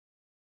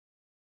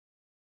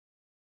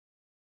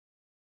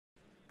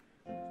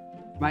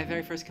My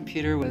very first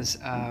computer was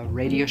a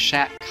Radio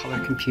Shack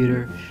color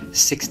computer,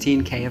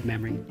 16K of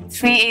memory.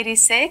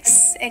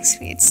 386,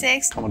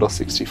 x86. Commodore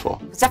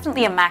 64. It's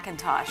definitely a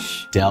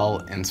Macintosh.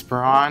 Dell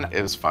Inspiron.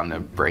 It was fun to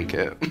break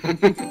it.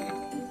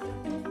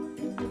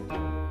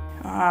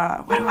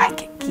 What do I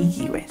get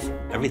geeky with?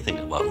 Everything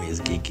about me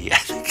is geeky, I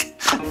think.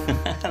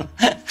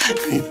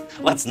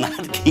 What's not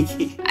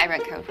geeky? I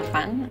write code for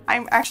fun.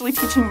 I'm actually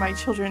teaching my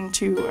children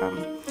to,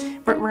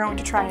 we're going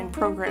to try and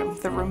program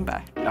the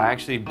Roomba. I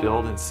actually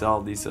build and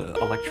sell these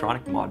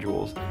electronic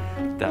modules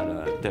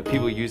that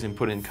people use and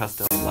put in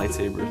custom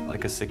lightsabers,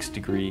 like a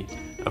 6-degree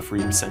of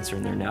freedom sensor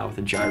in there now with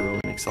a gyro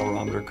and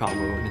accelerometer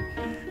combo,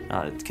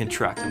 and it can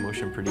track the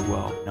motion pretty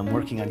well. I'm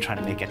working on trying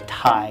to make a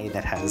tie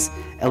that has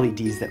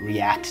LEDs that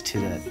react to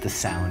the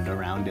sound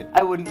around it.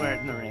 I wouldn't wear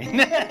it in the rain.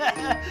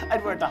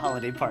 I'd wear it to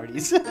holiday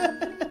parties.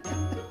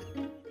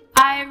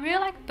 I really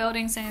like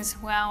building things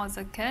when I was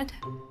a kid.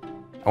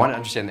 I wanted to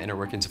understand the inner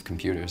workings of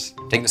computers.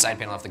 Taking the side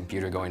panel off the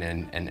computer, going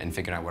in and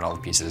figuring out what all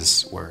the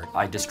pieces were.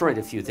 I destroyed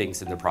a few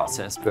things in the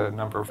process. The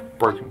number of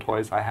broken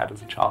toys I had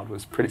as a child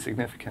was pretty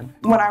significant.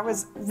 When I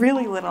was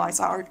really little, I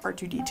saw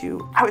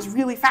R2-D2. I was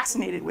really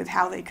fascinated with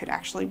how they could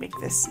actually make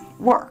this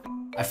work.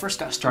 I first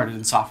got started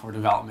in software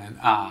development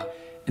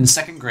in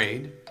 2nd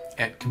grade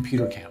at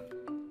computer camp.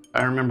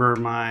 I remember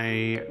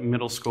my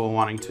middle school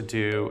wanting to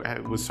do,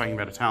 was talking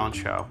about a talent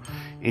show,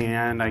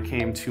 and I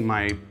came to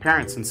my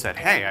parents and said,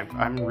 hey,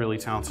 I'm really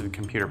talented in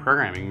computer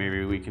programming,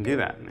 maybe we can do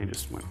that. And they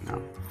just went,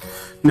 no.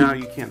 No,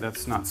 you can't,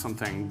 that's not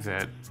something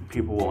that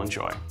people will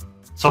enjoy.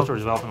 Software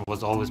development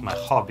was always my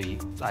hobby.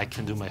 I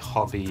can do my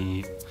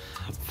hobby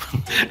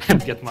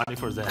and get money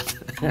for that.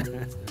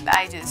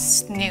 I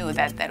just knew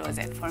that that was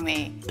it for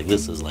me. Like,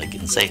 this is like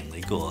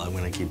insanely cool. I'm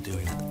going to keep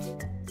doing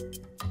it.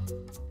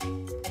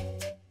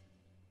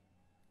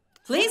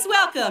 Please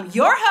welcome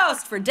your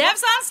host for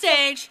Devs on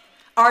Stage,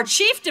 our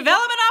Chief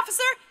Development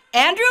Officer,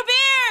 Andrew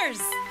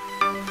Beers.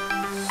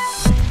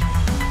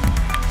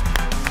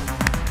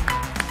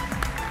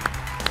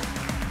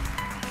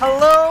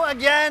 Hello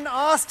again,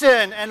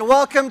 Austin, and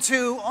welcome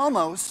to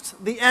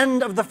almost the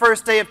end of the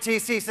first day of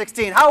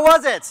TC16. How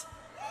was it?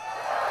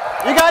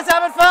 You guys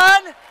having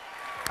fun?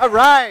 All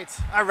right,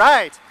 all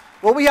right.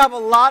 Well, we have a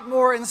lot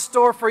more in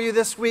store for you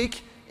this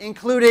week,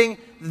 including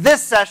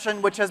this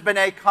session, which has been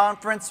a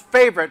conference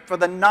favorite for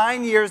the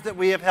 9 years that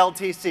we have held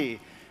TC.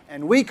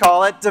 And we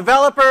call it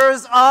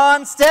Developers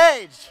on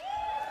Stage.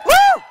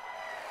 Woo!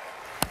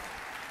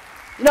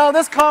 You know,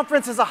 this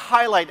conference is a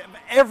highlight of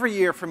every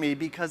year for me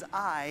because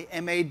I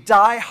am a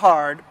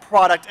die-hard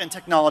product and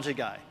technology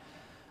guy.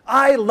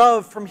 I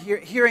love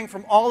hearing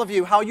from all of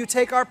you how you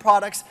take our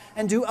products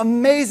and do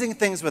amazing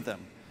things with them.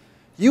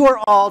 You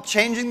are all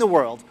changing the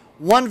world.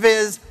 One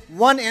viz,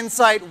 one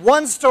insight,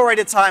 one story at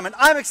a time, and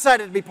I'm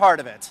excited to be part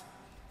of it.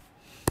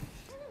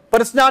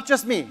 But it's not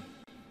just me.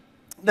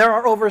 There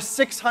are over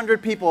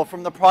 600 people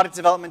from the product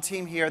development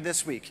team here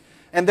this week,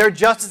 and they're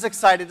just as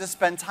excited to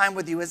spend time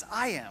with you as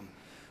I am.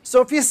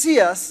 So if you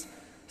see us,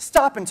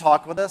 stop and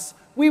talk with us.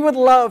 We would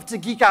love to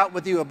geek out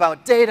with you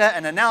about data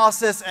and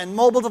analysis and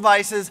mobile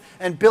devices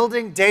and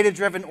building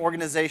data-driven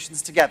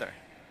organizations together.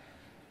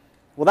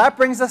 Well, that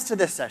brings us to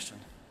this session,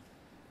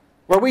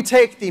 where we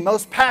take the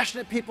most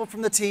passionate people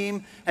from the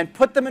team and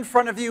put them in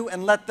front of you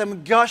and let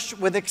them gush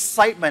with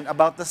excitement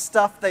about the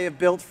stuff they have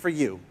built for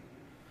you.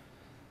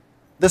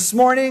 This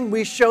morning,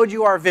 we showed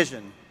you our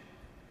vision,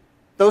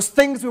 those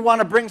things we want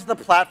to bring to the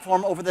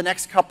platform over the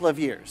next couple of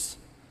years.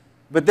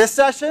 But this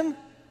session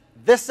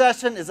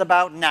is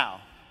about now.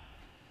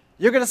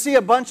 You're going to see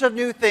a bunch of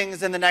new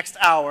things in the next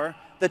hour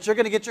that you're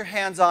going to get your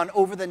hands on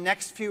over the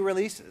next few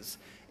releases,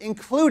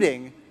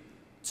 including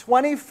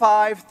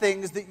 25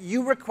 things that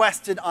you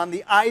requested on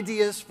the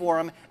Ideas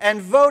Forum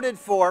and voted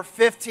for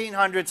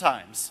 1,500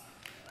 times.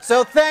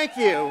 So thank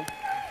you.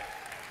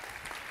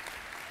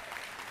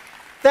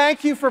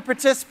 Thank you for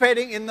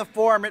participating in the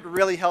forum. It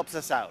really helps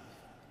us out.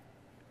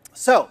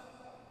 So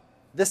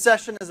this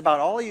session is about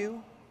all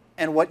you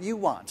and what you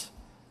want.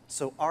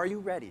 So are you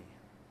ready?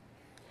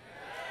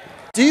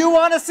 Do you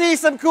want to see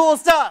some cool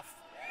stuff?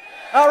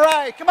 All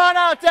right, come on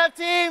out, dev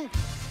team.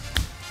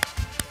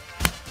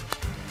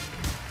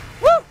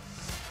 Woo!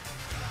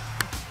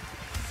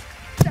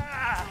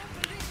 Ah.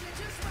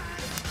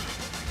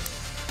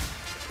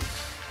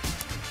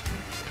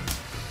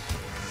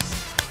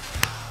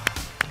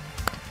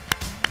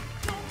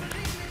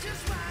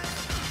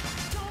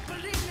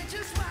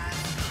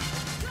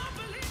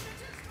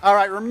 All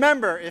right,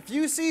 remember, if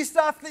you see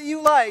stuff that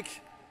you like,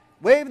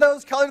 wave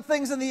those colored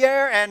things in the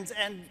air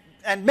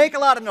and make a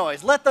lot of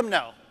noise. Let them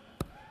know.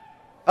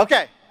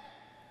 Okay.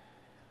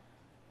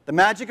 The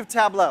magic of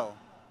Tableau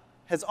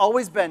has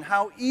always been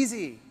how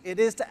easy it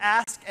is to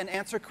ask and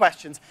answer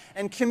questions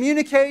and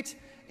communicate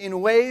in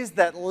ways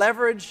that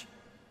leverage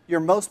your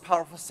most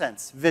powerful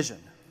sense, vision.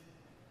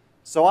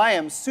 So I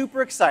am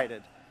super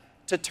excited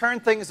to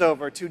turn things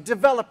over to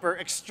developer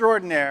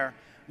extraordinaire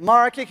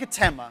Marike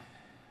Katema,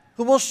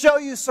 who will show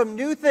you some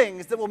new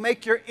things that will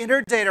make your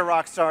inner data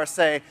rock star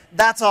say,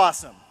 that's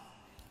awesome.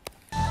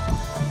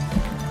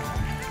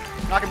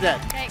 Knock him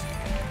dead. Thanks.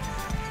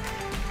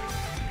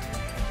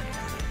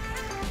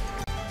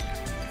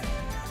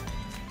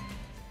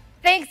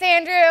 Thanks,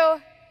 Andrew.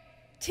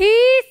 TC16.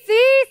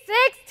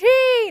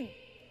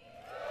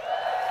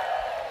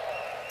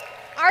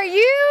 Are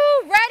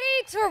you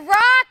ready to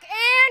rock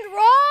and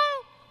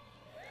roll?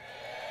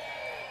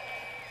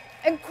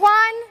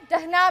 Nkwan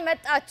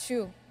dahnamet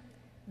achu.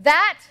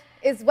 That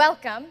is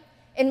welcome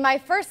in my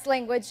first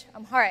language,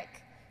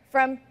 Amharic,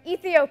 from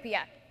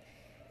Ethiopia.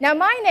 Now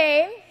my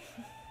name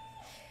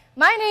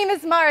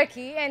is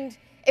Mariki, and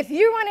if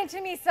you run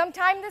into me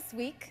sometime this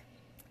week,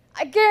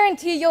 I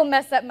guarantee you'll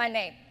mess up my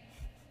name.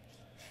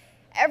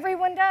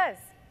 Everyone does.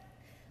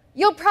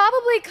 You'll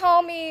probably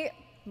call me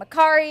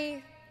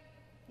Makari,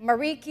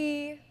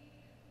 Mariki,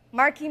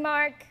 Marky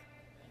Mark.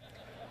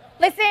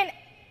 Listen,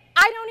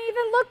 I don't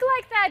even look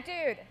like that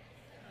dude.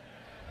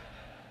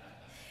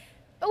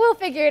 But we'll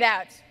figure it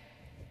out.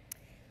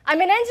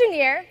 I'm an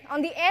engineer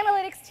on the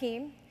analytics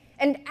team,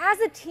 and as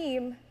a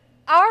team,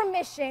 our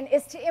mission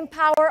is to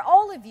empower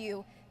all of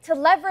you to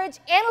leverage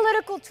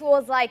analytical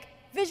tools like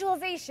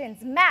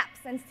visualizations, maps,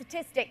 and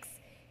statistics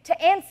to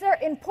answer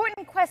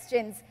important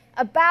questions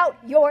about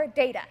your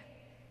data.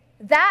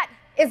 That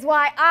is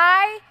why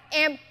I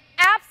am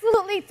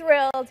absolutely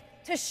thrilled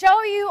to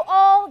show you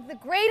all the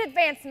great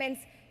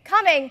advancements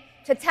coming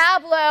to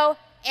Tableau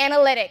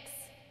Analytics.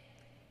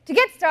 To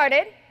get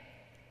started,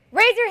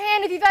 raise your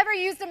hand if you've ever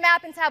used a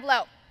map in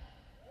Tableau.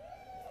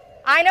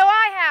 I know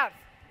I have.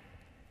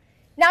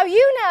 Now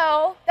you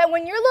know that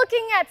when you're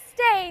looking at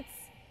states,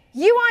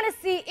 you want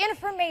to see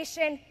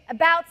information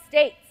about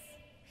states.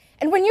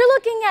 And when you're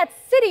looking at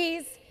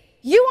cities,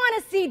 you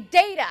want to see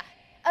data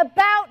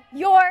about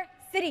your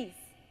cities.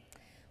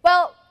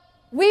 Well,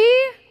 we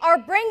are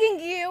bringing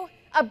you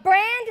a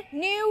brand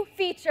new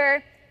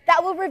feature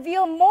that will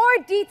reveal more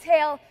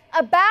detail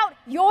about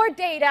your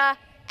data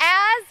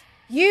as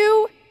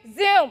you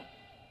zoom.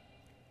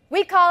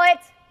 We call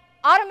it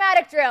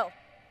automatic drill.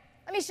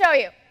 Let me show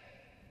you.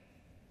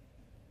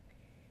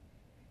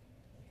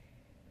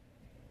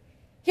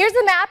 Here's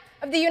a map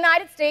of the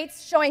United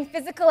States showing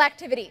physical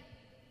activity.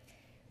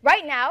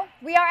 Right now,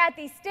 we are at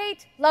the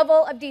state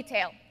level of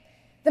detail.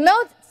 The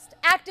most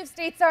active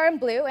states are in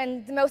blue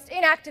and the most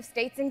inactive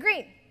states in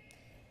green.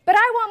 But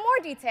I want more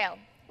detail.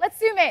 Let's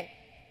zoom in.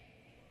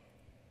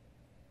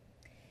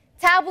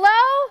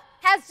 Tableau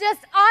has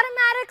just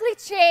automatically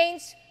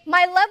changed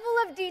my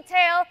level of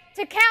detail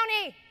to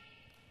county.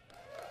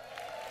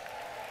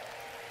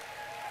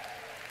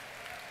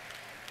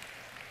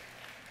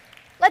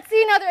 Let's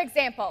see another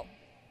example.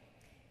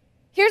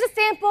 Here's a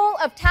sample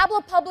of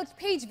Tableau published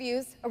page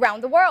views around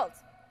the world.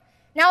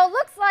 Now it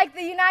looks like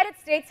the United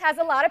States has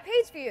a lot of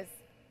page views.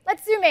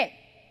 Let's zoom in.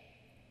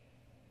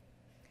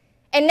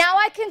 And now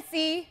I can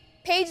see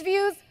page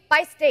views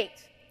by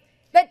state.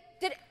 But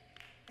did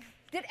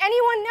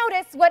anyone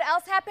notice what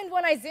else happened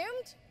when I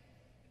zoomed?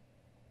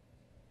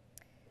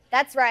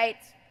 That's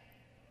right.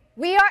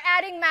 We are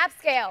adding map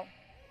scale.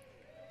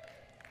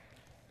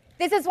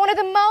 This is one of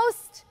the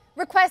most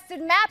requested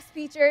maps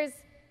features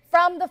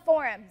from the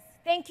forums.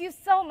 Thank you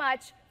so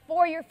much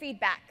for your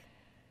feedback.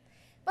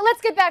 But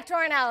let's get back to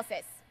our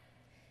analysis.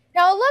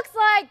 Now, it looks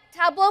like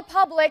Tableau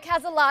Public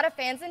has a lot of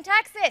fans in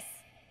Texas.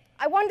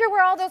 I wonder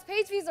where all those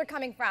page views are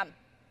coming from.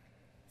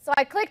 So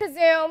I click the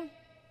zoom,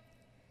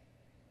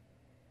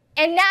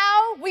 and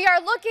now we are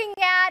looking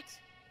at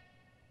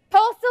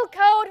postal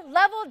code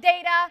level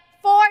data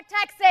for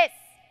Texas.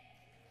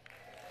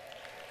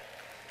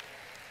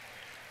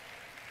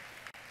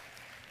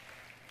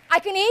 I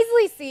can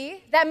easily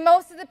see that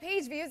most of the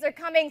page views are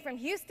coming from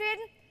Houston,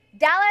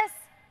 Dallas,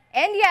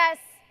 and yes,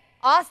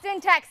 Austin,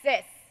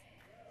 Texas.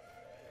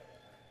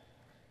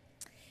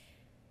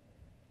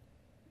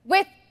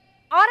 With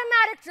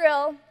automatic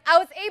drill, I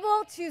was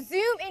able to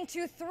zoom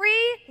into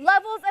 3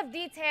 levels of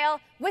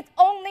detail with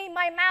only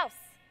my mouse.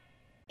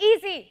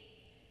 Easy.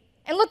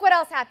 And look what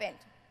else happened.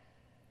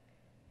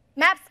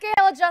 Map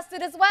scale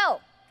adjusted as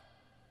well.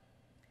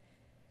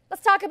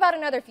 Let's talk about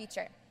another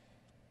feature.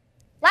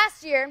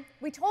 Last year,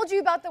 we told you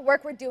about the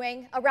work we're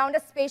doing around a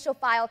spatial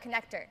file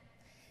connector.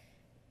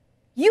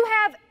 You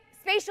have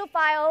spatial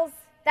files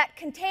that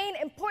contain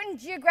important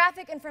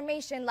geographic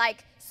information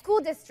like school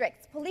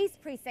districts, police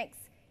precincts,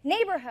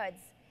 neighborhoods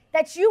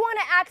that you want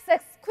to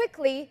access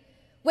quickly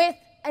with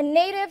a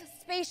native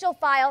spatial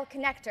file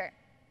connector.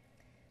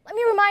 Let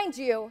me remind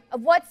you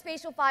of what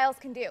spatial files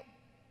can do.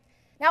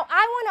 Now,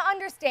 I want to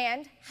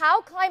understand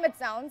how climate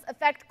zones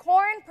affect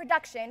corn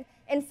production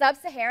in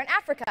sub-Saharan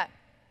Africa.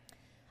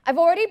 I've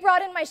already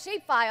brought in my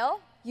shapefile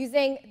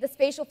using the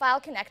spatial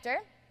file connector.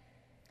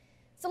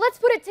 So let's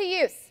put it to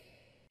use.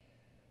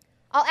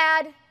 I'll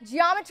add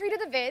geometry to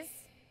the viz,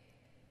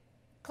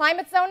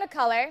 climate zone to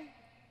color,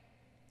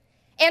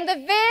 and the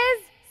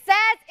viz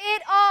says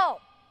it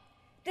all.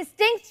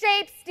 Distinct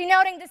shapes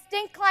denoting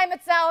distinct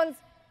climate zones.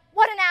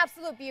 What an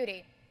absolute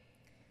beauty.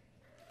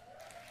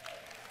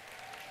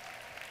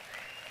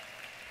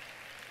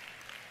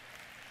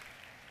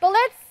 But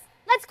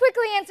let's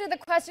quickly answer the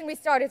question we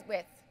started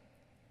with.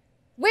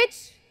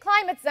 Which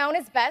climate zone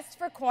is best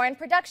for corn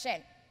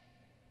production?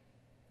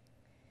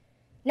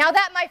 Now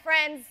that, my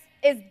friends,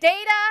 is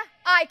data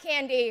eye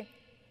candy.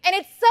 And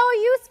it's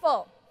so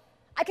useful.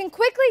 I can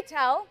quickly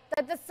tell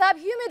that the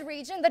subhumid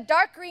region, the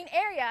dark green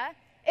area,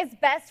 is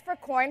best for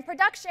corn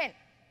production.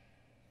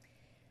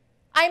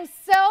 I'm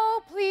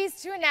so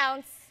pleased to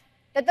announce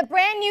that the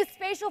brand new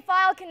spatial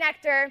file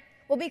connector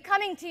will be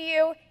coming to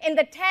you in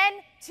the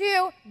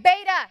 10.2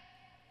 beta.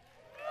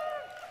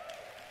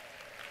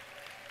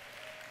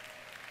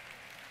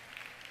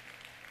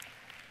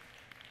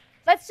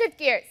 Let's shift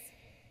gears.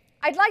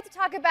 I'd like to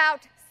talk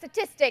about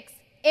statistics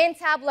in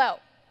Tableau.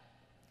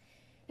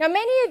 Now,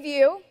 many of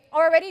you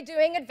are already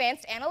doing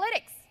advanced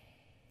analytics.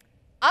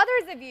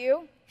 Others of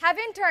you have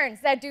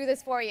interns that do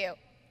this for you.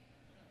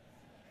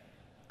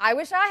 I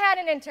wish I had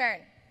an intern.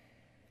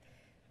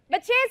 But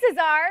chances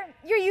are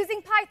you're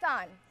using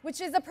Python, which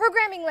is a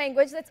programming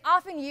language that's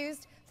often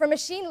used for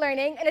machine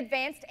learning and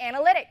advanced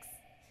analytics.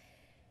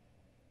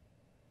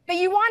 But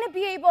you want to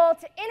be able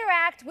to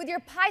interact with your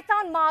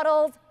Python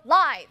models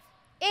live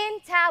in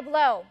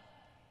Tableau.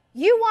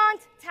 You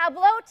want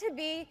Tableau to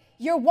be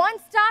your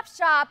one-stop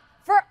shop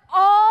for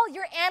all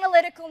your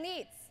analytical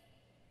needs.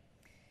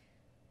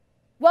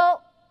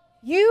 Well,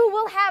 you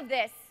will have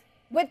this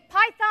with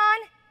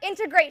Python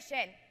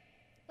integration.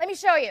 Let me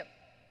show you.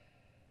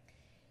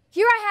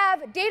 Here I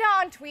have data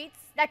on tweets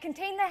that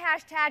contain the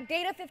hashtag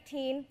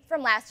data15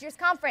 from last year's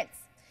conference.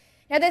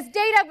 Now, this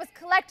data was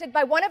collected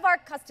by one of our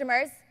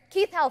customers,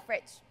 Keith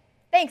Helfrich.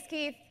 Thanks,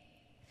 Keith.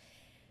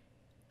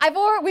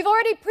 We've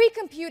already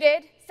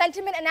pre-computed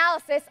sentiment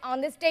analysis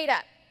on this data.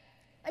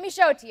 Let me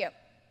show it to you.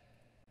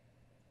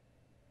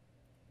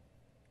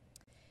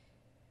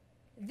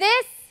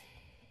 This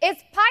is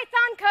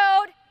Python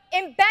code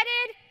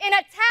embedded in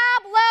a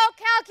Tableau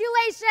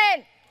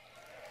calculation.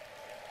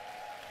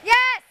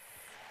 Yes!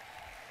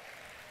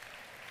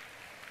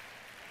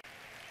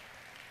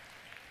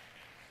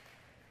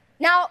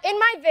 Now, in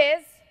my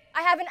viz,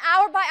 I have an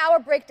hour-by-hour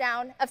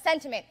breakdown of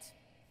sentiment.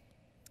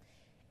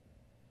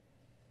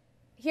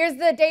 Here's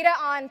the data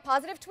on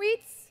positive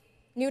tweets,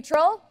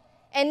 neutral,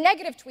 and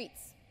negative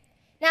tweets.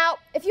 Now,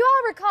 if you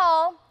all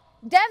recall,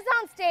 Devs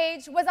on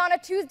Stage was on a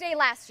Tuesday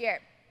last year.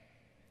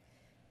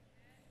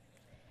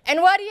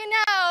 And what do you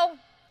know?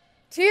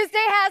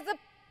 Tuesday has the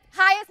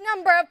highest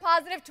number of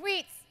positive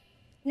tweets.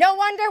 No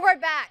wonder we're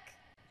back.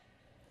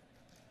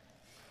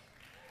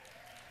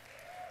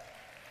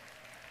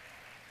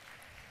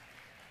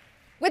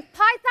 With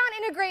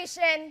Python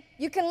integration,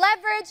 you can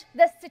leverage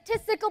the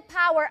statistical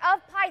power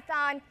of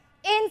Python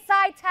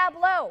inside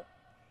Tableau.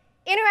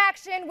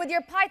 Interaction with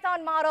your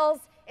Python models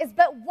is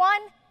but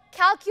one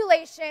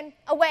calculation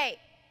away.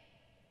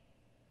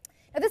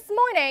 Now, this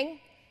morning,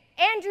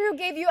 Andrew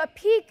gave you a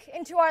peek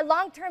into our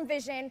long-term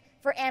vision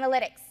for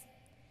analytics.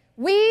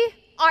 We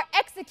are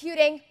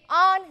executing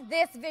on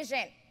this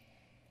vision.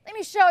 Let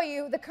me show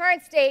you the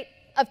current state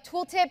of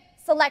tooltip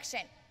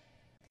selection.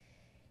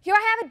 Here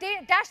I have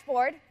a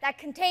dashboard that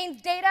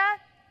contains data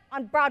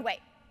on Broadway.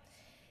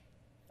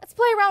 Let's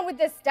play around with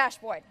this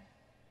dashboard.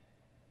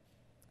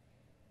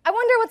 I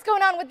wonder what's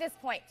going on with this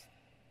point.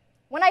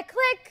 When I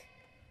click,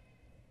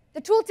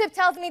 the tooltip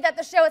tells me that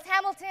the show is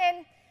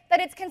Hamilton, that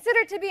it's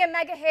considered to be a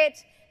mega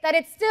hit, that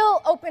it's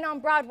still open on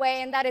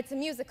Broadway, and that it's a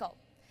musical.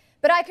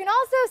 But I can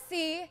also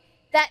see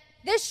that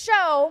this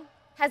show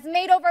has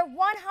made over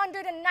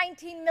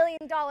 $119 million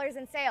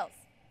in sales.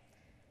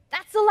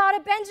 That's a lot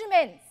of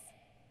Benjamins.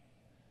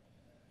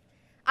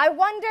 I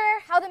wonder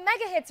how the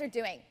mega hits are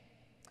doing.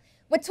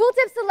 With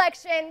tooltip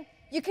selection,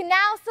 you can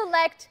now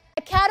select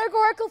a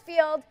categorical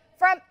field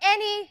from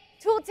any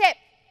tooltip.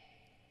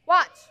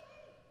 Watch.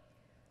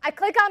 I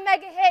click on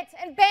mega hits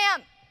and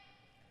bam,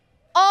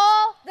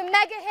 all the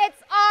mega hits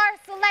are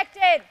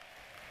selected.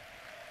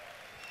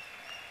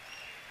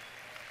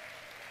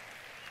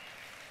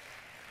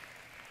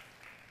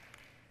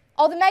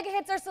 All the mega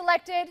hits are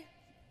selected,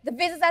 the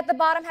vizzes at the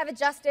bottom have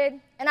adjusted,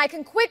 and I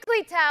can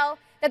quickly tell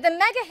that the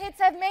mega hits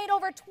have made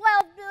over $12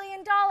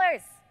 billion.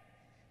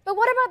 But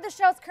what about the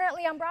shows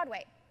currently on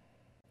Broadway?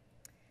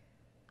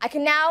 I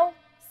can now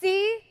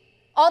see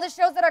all the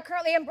shows that are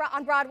currently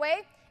on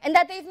Broadway and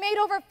that they've made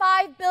over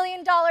 $5 billion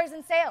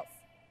in sales.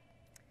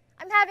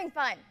 I'm having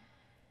fun.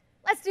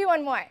 Let's do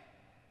one more.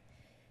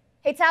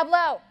 Hey,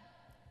 Tableau,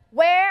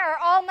 where are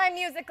all my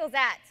musicals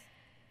at?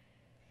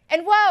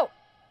 And whoa,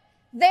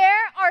 there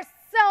are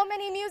so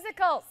many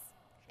musicals.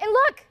 And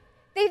look,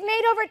 they've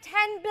made over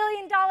 $10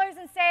 billion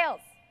in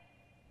sales.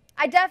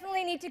 I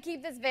definitely need to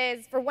keep this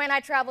viz for when I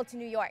travel to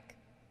New York.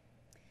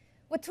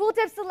 With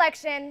tooltip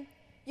selection,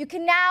 you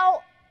can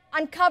now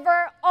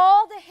uncover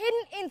all the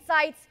hidden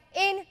insights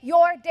in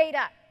your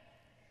data.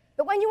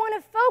 But when you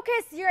want to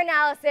focus your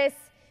analysis,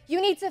 you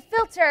need to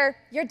filter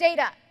your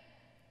data.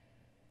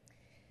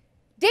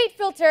 Date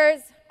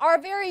filters are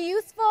a very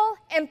useful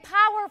and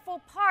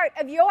powerful part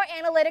of your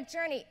analytic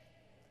journey.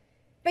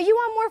 But you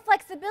want more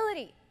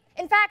flexibility.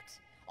 In fact,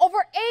 over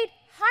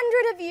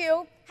 800 of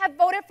you have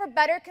voted for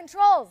better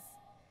controls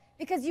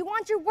because you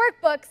want your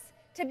workbooks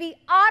to be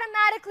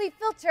automatically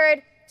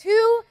filtered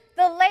to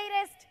the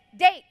latest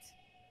date.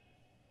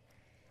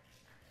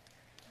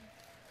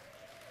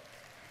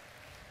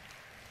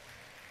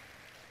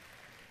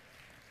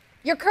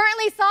 You're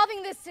currently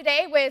solving this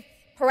today with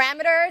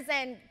parameters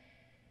and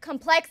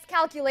complex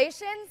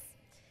calculations,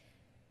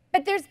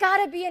 but there's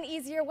got to be an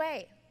easier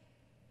way.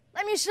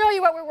 Let me show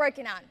you what we're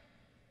working on.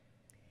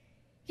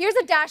 Here's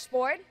a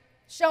dashboard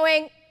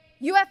showing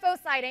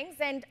UFO sightings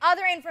and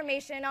other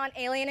information on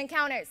alien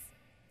encounters.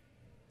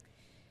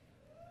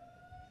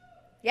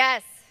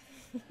 Yes.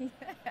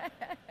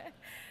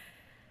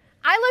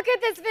 I look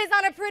at this viz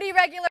on a pretty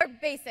regular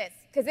basis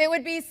because it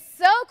would be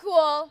so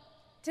cool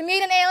to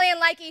meet an alien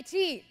like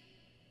ET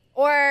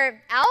or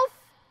Alf.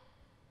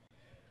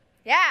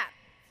 Yeah.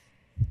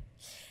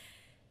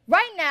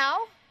 Right now,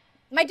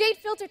 my date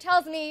filter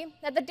tells me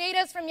that the data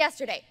is from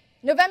yesterday,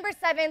 November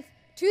 7th,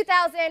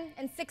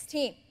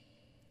 2016.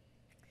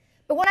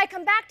 But when I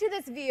come back to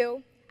this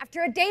view,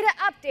 after a data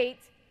update,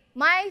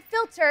 my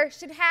filter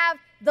should have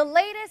the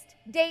latest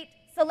date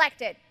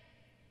selected.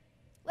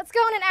 Let's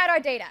go in and add our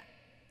data.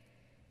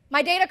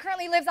 My data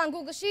currently lives on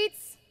Google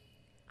Sheets.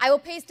 I will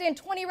paste in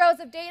 20 rows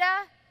of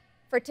data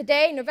for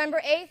today,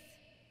 November 8th,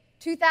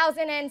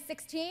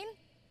 2016.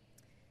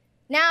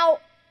 Now,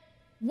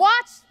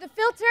 watch the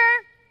filter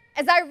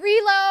as I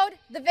reload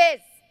the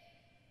viz.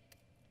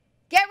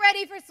 Get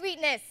ready for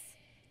sweetness.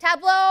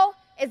 Tableau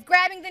is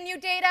grabbing the new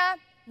data,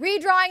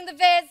 redrawing the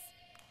viz,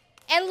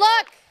 and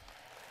look.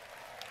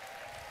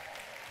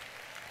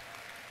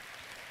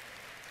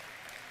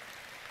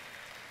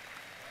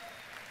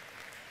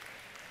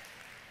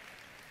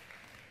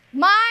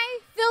 My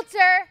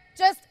filter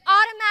just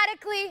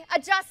automatically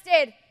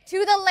adjusted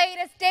to the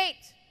latest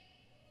date.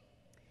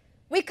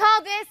 We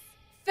call this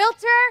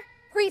filter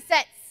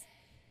presets.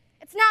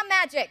 It's not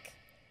magic.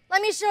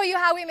 Let me show you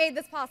how we made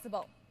this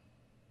possible.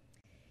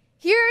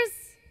 Here's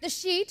the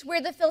sheet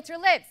where the filter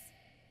lives.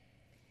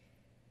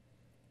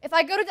 If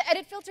I go to the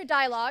Edit Filter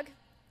dialog,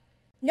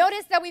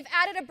 notice that we've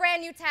added a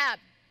brand new tab.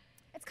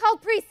 It's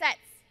called Presets.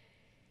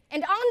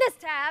 And on this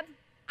tab,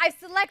 I've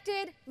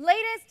selected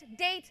Latest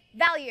Date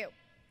Value.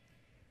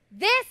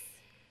 This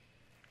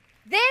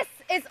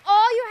is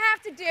all you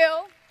have to do.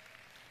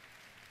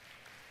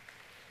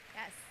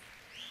 Yes.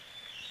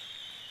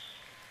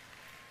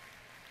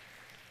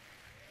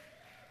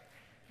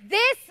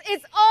 This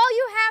is all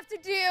you have to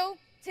do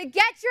to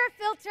get your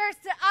filters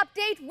to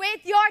update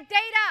with your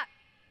data.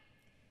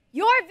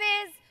 Your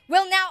viz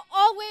will now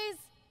always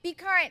be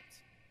current.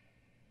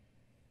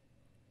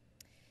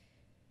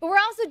 But we're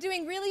also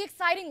doing really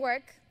exciting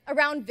work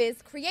around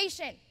viz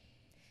creation.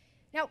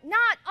 Now,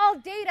 not all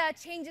data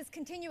changes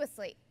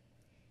continuously.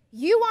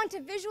 You want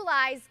to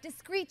visualize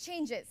discrete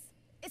changes,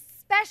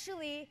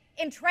 especially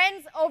in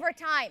trends over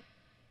time.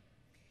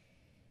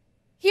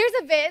 Here's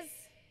a viz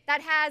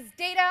that has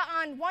data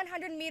on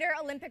 100-meter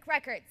Olympic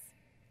records.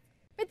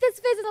 But this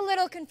viz is a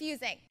little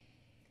confusing.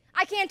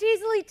 I can't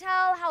easily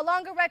tell how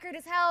long a record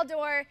is held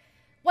or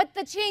what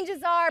the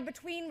changes are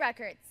between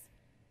records.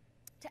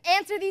 To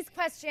answer these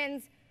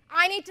questions,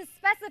 I need to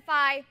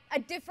specify a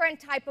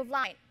different type of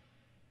line.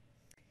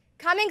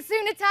 Coming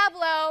soon to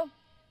Tableau,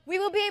 we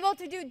will be able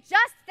to do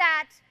just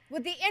that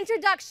with the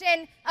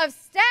introduction of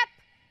step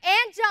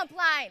and jump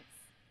lines.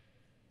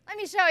 Let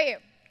me show you.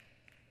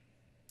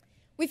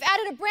 We've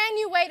added a brand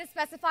new way to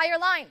specify your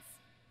lines.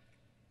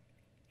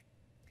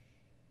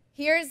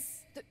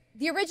 Here's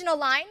the original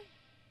line,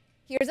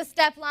 here's a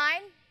step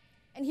line,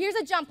 and here's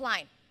a jump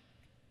line.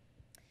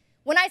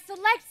 When I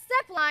select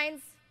step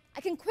lines,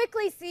 I can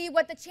quickly see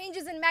what the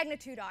changes in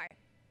magnitude are.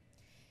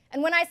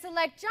 And when I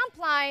select jump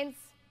lines,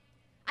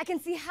 I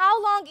can see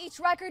how long each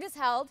record is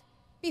held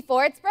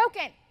before it's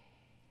broken.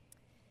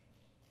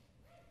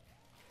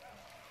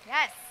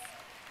 Yes.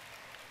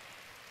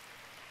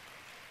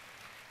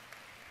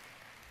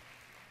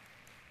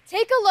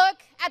 Take a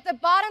look at the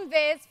bottom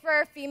viz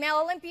for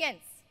female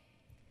Olympians.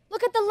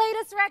 Look at the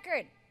latest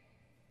record.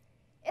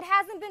 It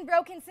hasn't been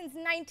broken since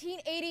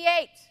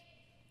 1988.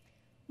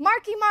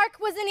 Marky Mark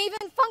wasn't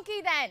even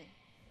funky then.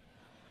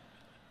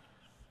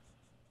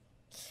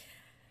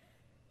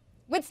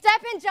 With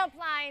step and jump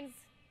lines,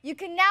 you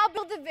can now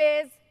build a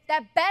viz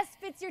that best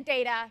fits your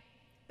data.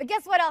 But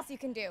guess what else you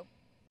can do?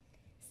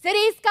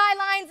 City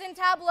skylines in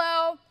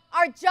Tableau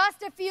are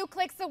just a few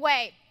clicks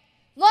away.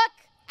 Look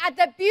at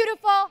the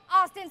beautiful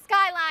Austin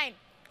skyline.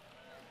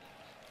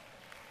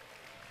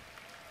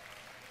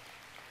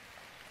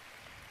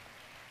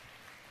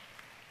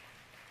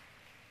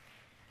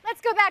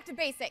 Let's go back to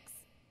basics.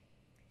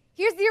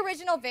 Here's the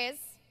original viz,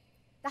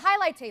 the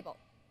highlight table.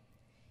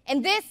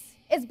 And this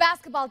is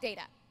basketball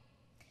data.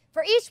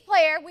 For each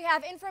player, we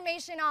have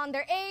information on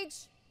their age,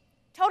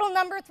 total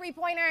number of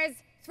three-pointers,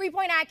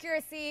 three-point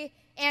accuracy,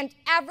 and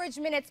average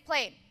minutes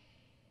played.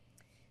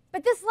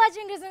 But this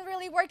legend isn't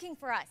really working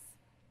for us.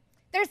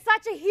 There's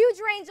such a huge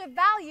range of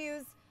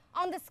values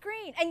on the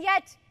screen, and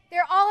yet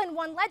they're all in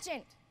one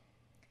legend.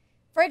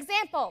 For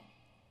example,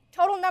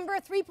 total number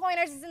of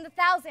three-pointers is in the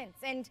thousands,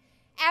 and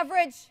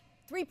average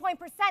three-point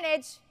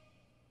percentage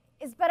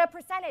is but a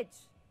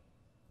percentage.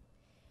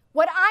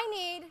 What I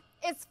need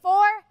is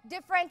 4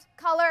 different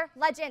color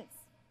legends.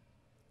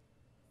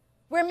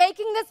 We're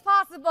making this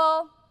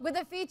possible with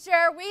a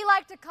feature we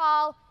like to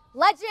call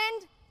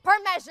legend per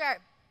measure.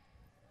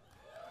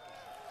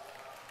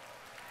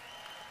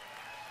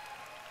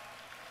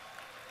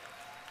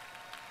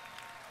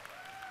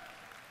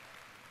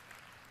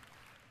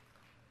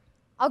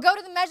 I'll go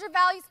to the Measure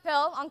Values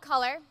pill on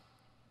color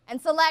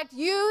and select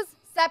Use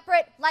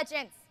Separate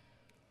Legends.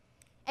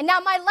 And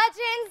now my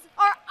legends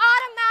are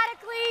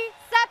automatically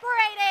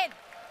separated.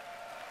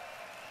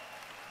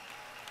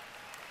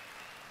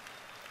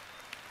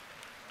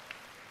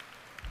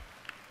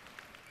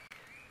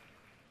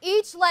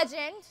 Each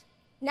legend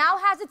now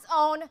has its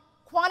own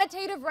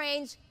quantitative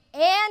range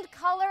and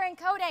color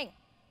encoding.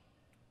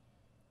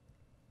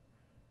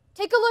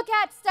 Take a look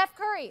at Steph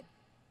Curry.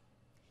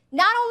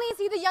 Not only is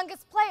he the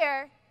youngest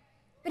player,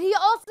 but he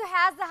also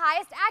has the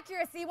highest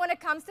accuracy when it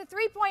comes to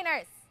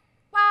three-pointers.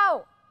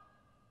 Wow.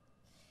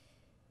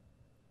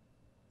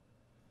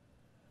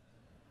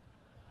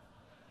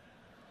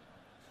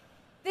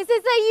 This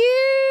is a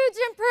huge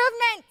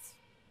improvement.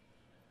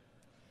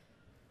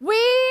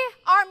 We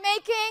are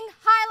making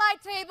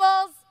highlight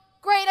tables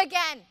great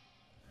again.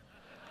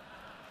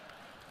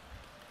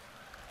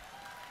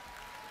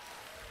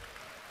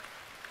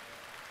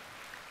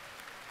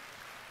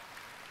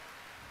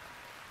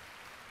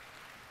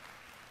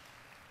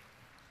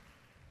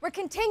 We're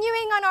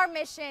continuing on our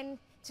mission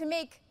to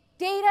make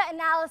data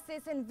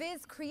analysis and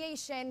viz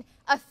creation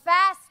a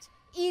fast,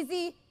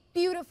 easy,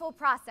 beautiful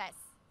process.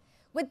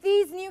 With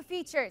these new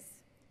features,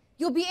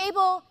 you'll be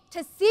able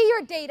to see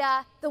your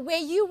data the way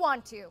you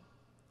want to,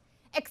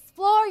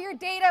 explore your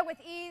data with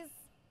ease,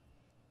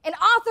 and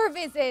author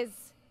vizzes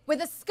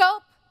with a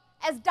scope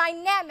as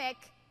dynamic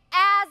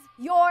as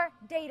your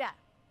data.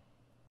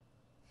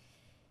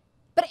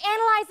 But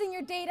analyzing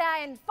your data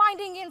and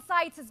finding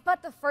insights is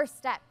but the first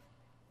step.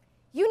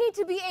 You need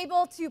to be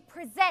able to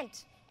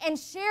present and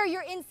share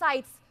your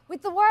insights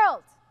with the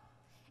world.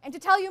 And to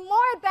tell you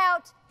more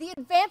about the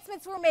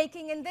advancements we're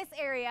making in this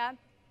area,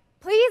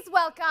 please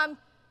welcome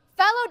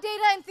fellow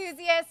data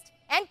enthusiast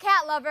and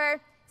cat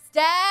lover,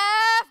 Steph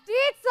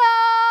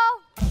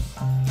Dietzel.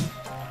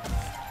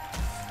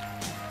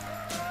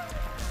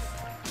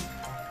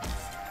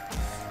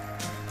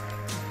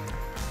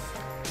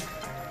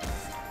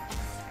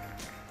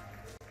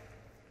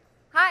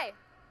 Hi,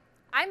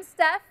 I'm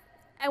Steph,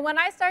 and when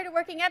I started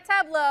working at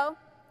Tableau,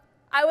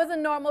 I was a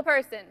normal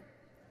person.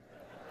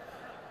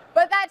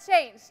 But that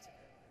changed.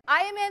 I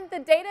am in the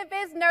Data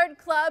Viz Nerd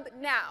Club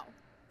now,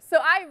 so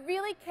I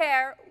really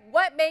care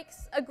what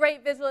makes a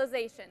great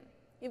visualization.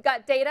 You've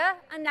got data,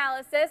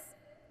 analysis,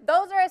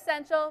 those are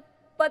essential,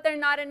 but they're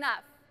not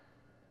enough.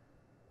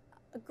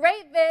 A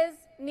great viz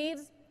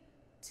needs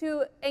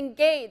to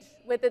engage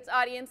with its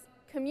audience,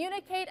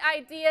 communicate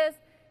ideas,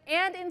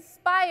 and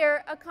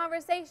inspire a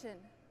conversation.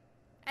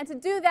 And to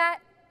do that,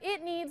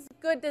 it needs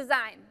good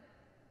design.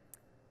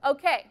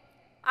 Okay,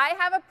 I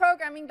have a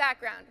programming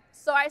background,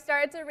 so I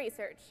started to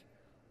research.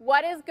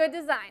 What is good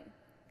design?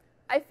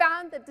 I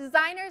found that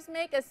designers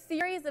make a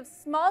series of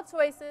small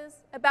choices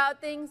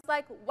about things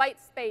like white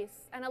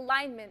space and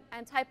alignment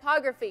and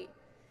typography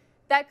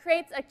that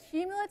creates a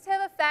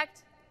cumulative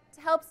effect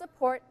to help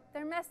support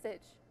their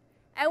message.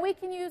 And we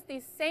can use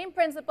these same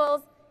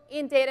principles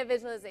in data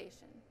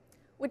visualization,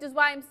 which is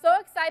why I'm so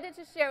excited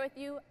to share with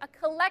you a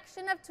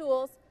collection of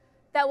tools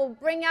that will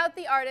bring out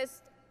the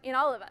artist in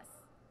all of us.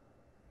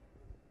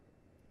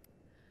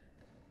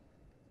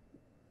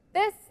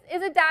 This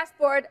is a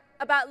dashboard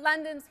about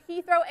London's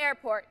Heathrow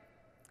Airport.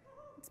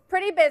 It's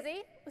pretty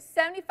busy, with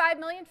 75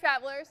 million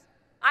travelers.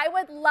 I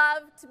would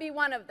love to be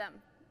one of them.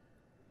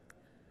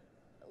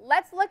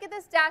 Let's look at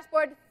this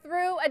dashboard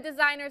through a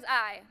designer's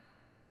eye.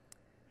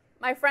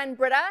 My friend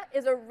Britta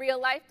is a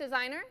real-life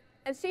designer,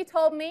 and she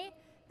told me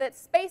that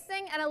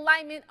spacing and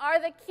alignment are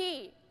the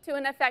key to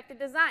an effective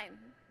design.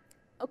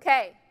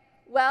 Okay,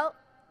 well,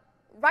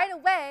 right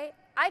away,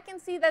 I can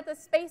see that the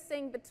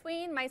spacing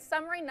between my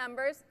summary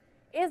numbers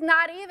is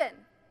not even.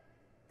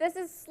 This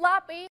is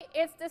sloppy,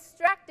 it's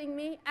distracting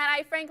me, and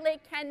I frankly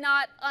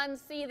cannot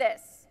unsee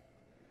this.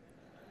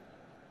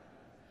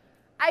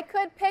 I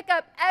could pick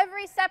up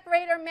every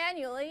separator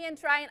manually and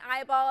try and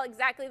eyeball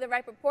exactly the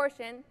right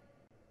proportion,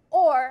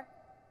 or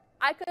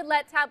I could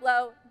let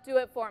Tableau do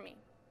it for me.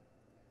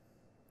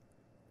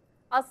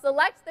 I'll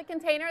select the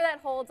container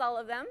that holds all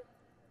of them,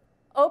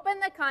 open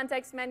the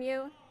context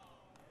menu,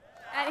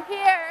 and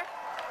here,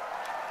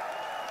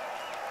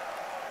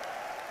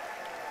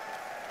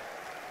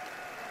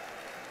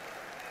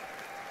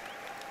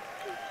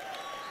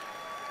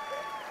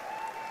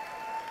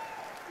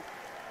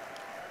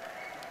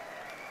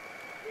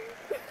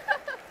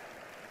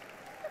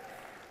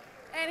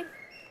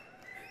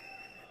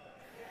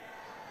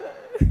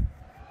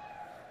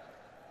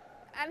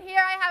 and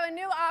here I have a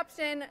new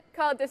option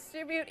called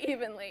Distribute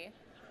Evenly.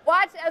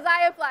 Watch as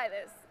I apply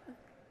this.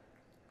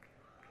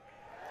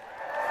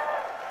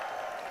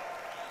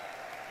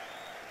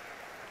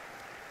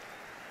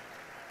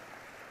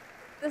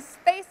 The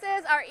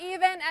spaces are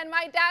even, and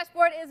my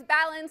dashboard is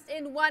balanced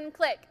in one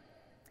click.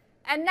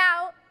 And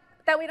now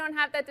that we don't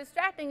have that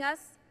distracting us,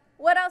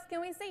 what else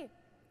can we see?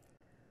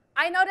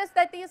 I noticed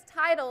that these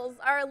titles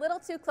are a little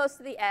too close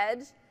to the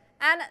edge,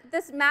 and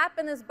this map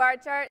and this bar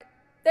chart,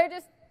 they're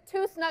just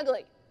too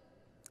snuggly.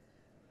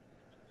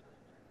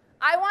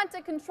 I want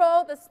to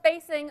control the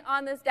spacing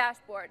on this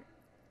dashboard.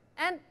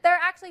 And there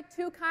are actually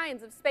two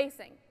kinds of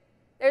spacing.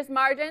 There's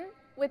margin,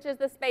 which is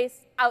the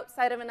space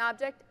outside of an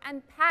object,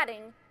 and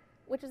padding,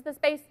 which is the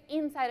space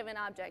inside of an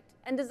object.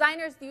 And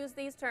designers use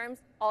these terms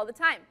all the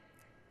time.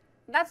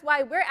 That's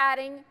why we're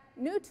adding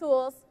new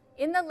tools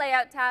in the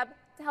Layout tab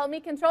to help me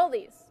control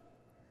these.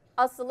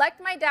 I'll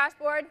select my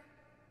dashboard,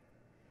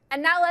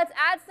 and now let's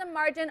add some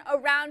margin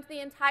around the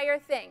entire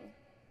thing.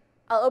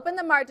 I'll open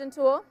the Margin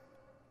tool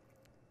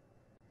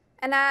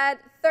and add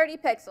 30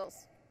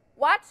 pixels.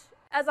 Watch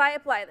as I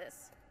apply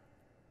this.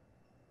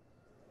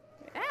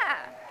 Yeah.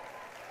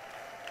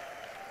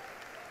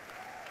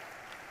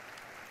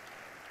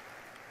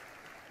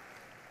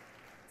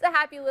 It's a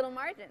happy little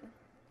margin.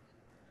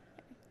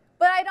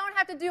 But I don't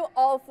have to do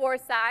all 4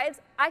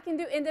 sides. I can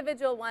do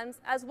individual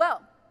ones as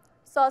well.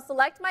 So I'll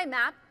select my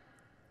map,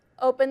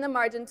 open the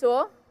Margin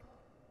tool,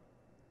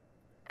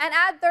 and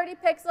add 30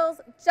 pixels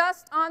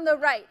just on the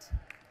right.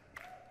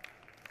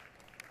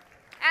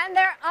 And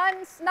they're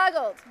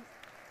unsnuggled.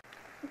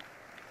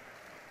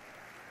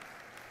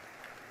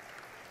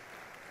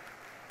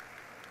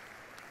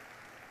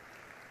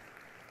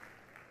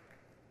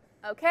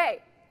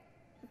 Okay,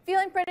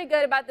 feeling pretty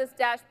good about this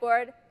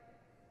dashboard.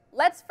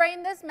 Let's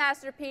frame this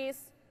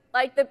masterpiece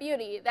like the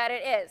beauty that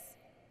it is.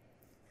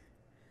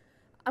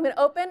 I'm going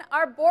to open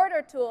our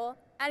Border tool,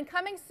 and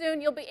coming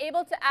soon, you'll be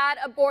able to add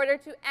a border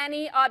to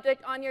any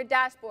object on your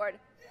dashboard.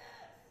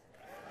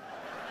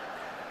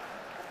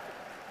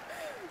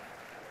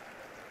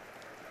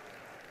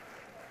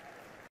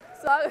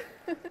 So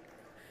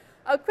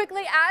I'll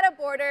quickly add a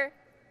border.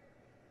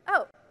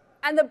 Oh,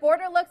 and the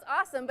border looks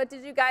awesome, but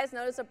did you guys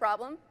notice a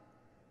problem?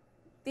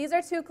 These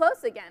are too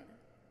close again.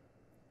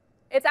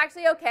 It's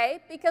actually OK,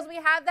 because we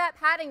have that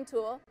padding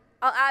tool.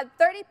 I'll add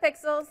 30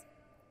 pixels,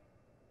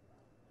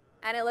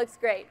 and it looks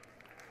great.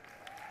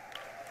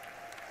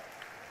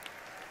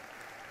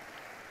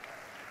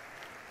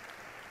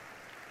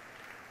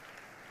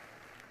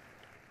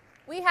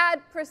 We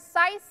had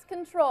precise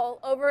control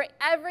over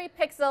every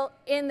pixel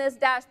in this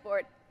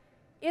dashboard.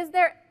 Is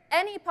there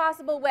any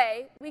possible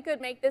way we could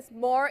make this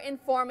more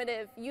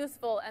informative,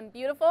 useful, and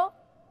beautiful?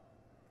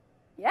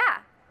 Yeah.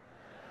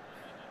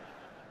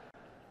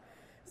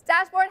 This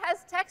dashboard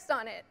has text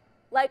on it,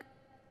 like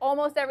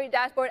almost every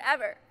dashboard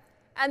ever.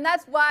 And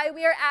that's why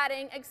we are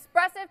adding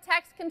expressive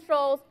text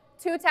controls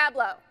to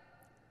Tableau.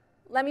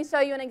 Let me show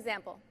you an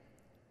example.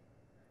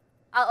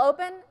 I'll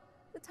open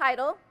the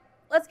title.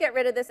 Let's get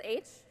rid of this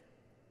H.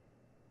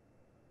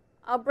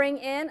 I'll bring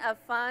in a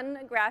fun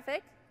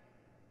graphic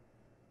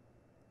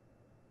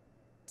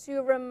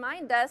to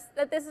remind us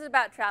that this is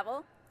about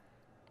travel.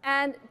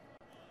 And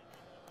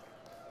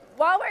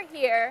while we're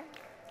here,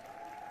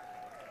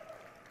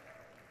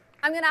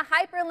 I'm going to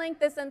hyperlink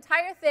this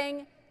entire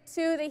thing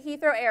to the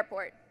Heathrow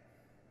Airport.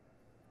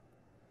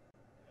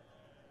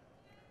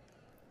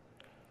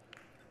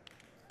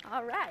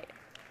 All right.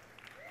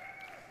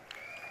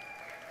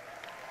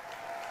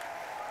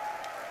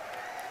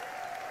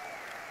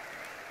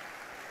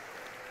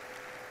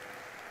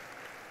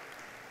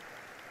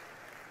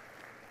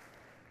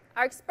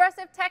 Our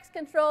expressive text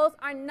controls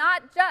are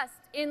not just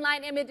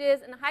inline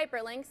images and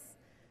hyperlinks.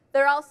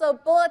 They're also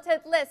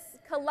bulleted lists,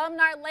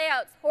 columnar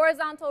layouts,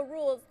 horizontal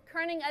rules,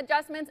 kerning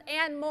adjustments,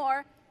 and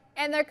more.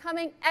 And they're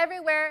coming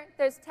everywhere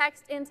there's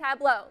text in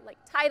Tableau, like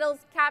titles,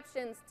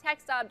 captions,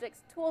 text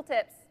objects,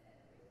 tooltips.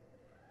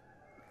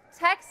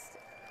 Text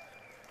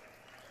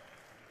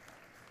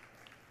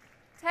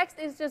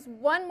is just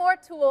one more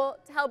tool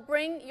to help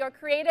bring your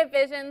creative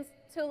visions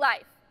to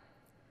life.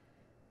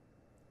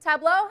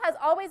 Tableau has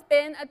always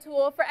been a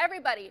tool for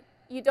everybody.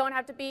 You don't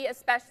have to be a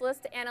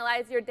specialist to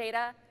analyze your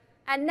data.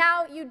 And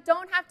now you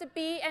don't have to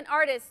be an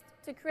artist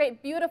to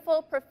create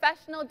beautiful,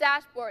 professional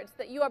dashboards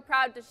that you are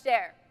proud to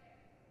share.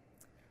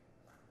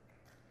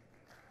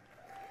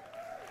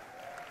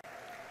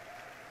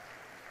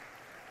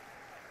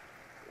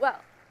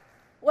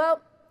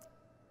 Well,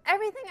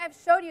 everything I've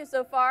showed you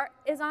so far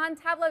is on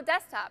Tableau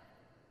Desktop.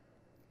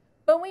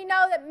 But we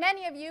know that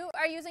many of you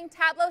are using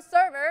Tableau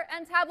Server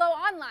and Tableau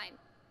Online.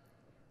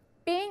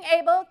 Being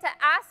able to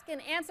ask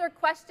and answer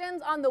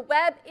questions on the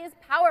web is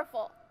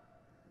powerful.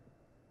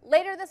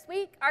 Later this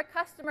week, our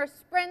customer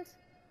Sprint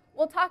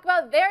will talk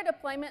about their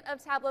deployment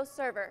of Tableau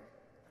Server.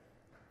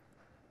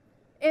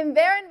 In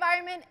their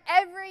environment,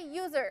 every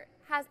user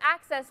has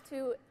access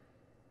to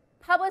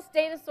published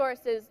data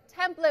sources,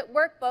 template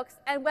workbooks,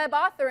 and web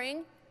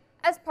authoring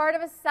as part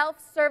of a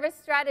self-service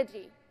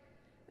strategy.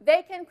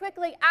 They can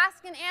quickly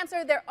ask and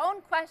answer their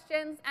own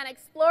questions and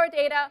explore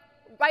data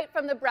right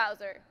from the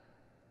browser.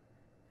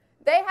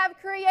 They have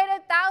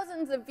created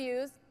thousands of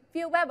views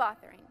via web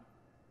authoring.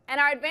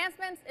 And our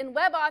advancements in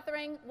web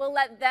authoring will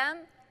let them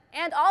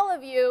and all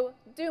of you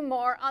do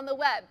more on the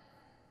web.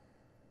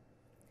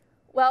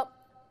 Well,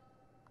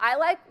 I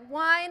like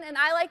wine and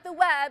I like the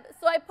web,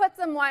 so I put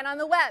some wine on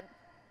the web.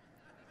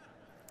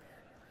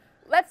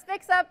 Let's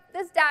fix up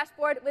this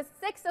dashboard with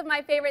 6 of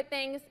my favorite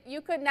things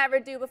you could never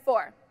do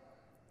before.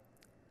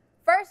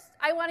 First,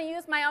 I want to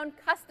use my own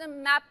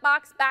custom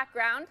Mapbox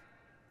background,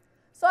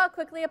 so I'll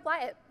quickly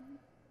apply it.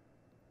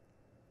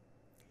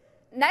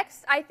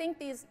 Next, I think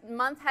these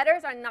month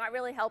headers are not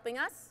really helping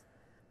us.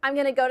 I'm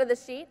going to go to the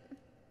sheet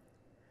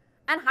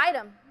and hide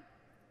them.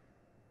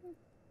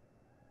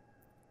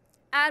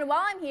 And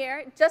while I'm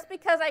here, just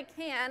because I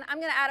can, I'm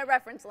going to add a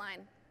reference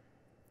line.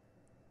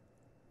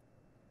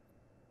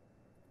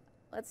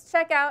 Let's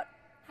check out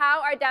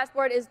how our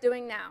dashboard is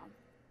doing now.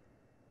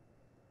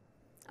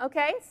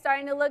 OK,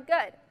 starting to look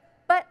good.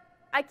 But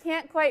I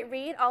can't quite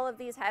read all of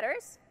these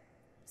headers,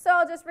 so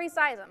I'll just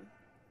resize them.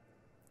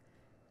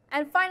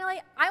 And finally,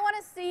 I want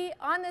to see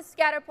on this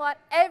scatter plot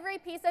every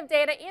piece of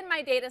data in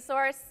my data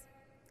source,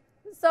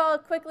 so I'll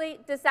quickly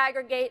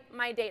disaggregate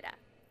my data.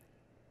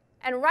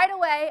 And right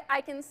away, I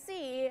can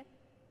see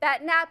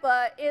that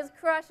Napa is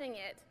crushing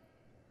it.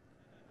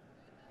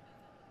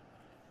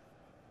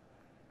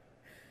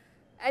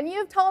 And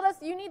you've told us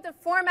you need to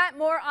format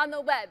more on the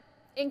web,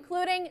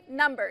 including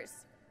numbers.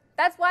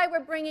 That's why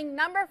we're bringing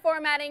number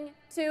formatting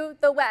to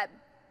the web.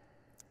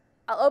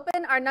 I'll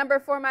open our number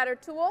formatter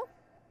tool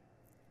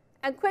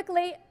and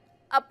quickly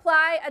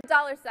apply a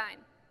 $sign.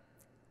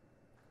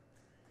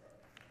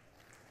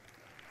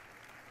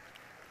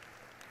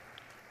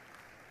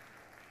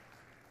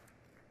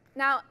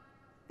 Now,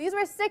 these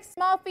were 6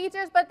 small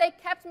features, but they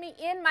kept me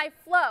in my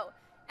flow.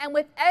 And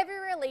with every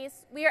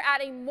release, we are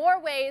adding more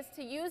ways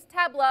to use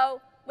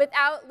Tableau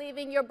without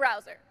leaving your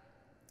browser.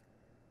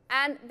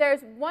 And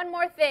there's one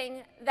more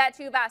thing that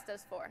you've asked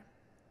us for.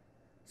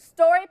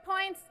 Story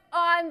points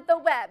on the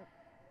web.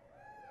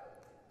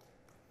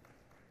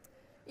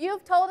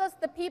 You've told us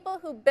the people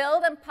who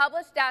build and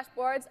publish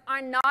dashboards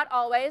are not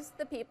always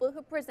the people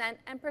who present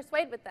and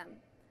persuade with them.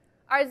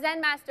 Our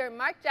Zen master,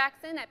 Mark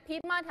Jackson at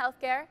Piedmont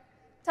Healthcare,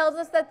 tells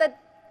us that the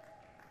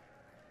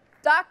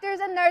doctors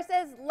and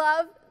nurses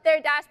love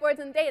their dashboards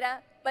and data,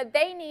 but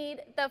they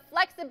need the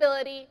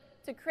flexibility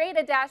to create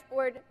a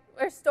dashboard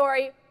or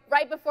story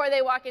right before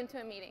they walk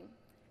into a meeting.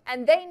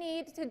 And they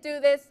need to do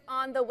this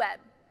on the web.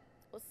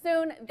 Well,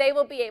 soon they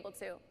will be able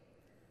to.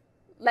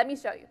 Let me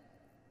show you.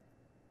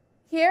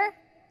 Here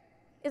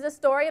is a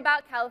story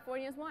about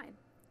California's wine.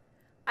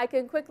 I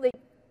can quickly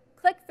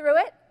click through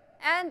it,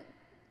 and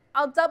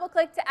I'll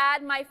double-click to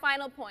add my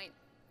final point.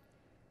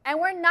 And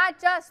we're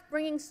not just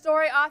bringing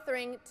story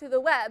authoring to the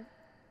web,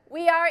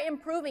 we are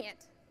improving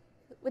it,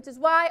 which is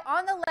why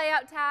on the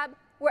Layout tab,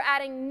 we're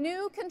adding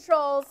new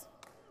controls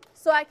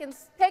so I can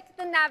pick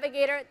the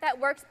navigator that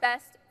works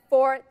best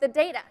for the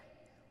data.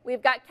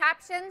 We've got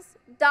captions,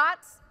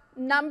 dots,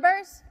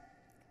 numbers.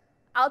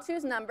 I'll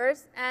choose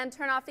numbers and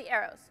turn off the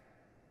arrows.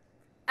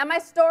 And my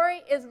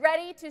story is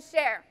ready to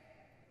share.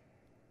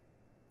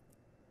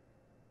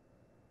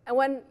 And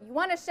when you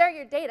want to share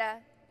your data,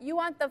 you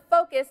want the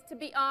focus to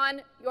be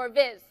on your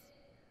viz,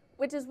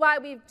 which is why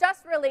we've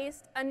just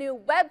released a new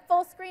web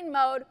full screen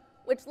mode,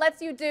 which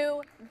lets you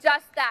do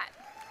just that.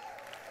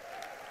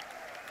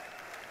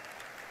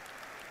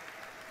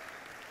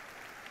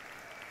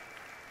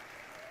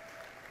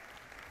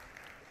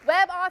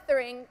 Web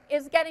authoring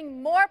is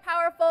getting more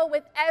powerful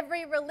with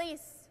every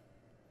release.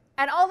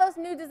 And all those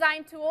new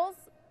design tools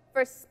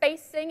for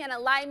spacing and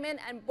alignment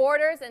and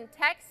borders and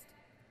text,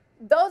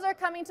 those are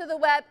coming to the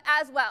web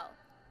as well.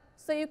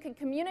 So you can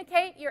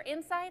communicate your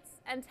insights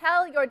and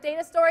tell your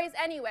data stories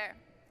anywhere.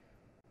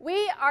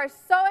 We are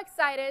so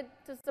excited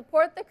to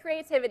support the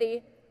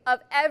creativity of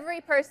every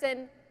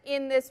person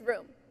in this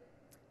room.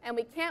 And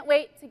we can't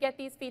wait to get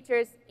these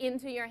features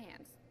into your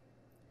hands.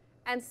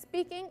 And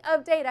speaking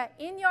of data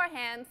in your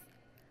hands,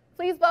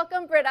 please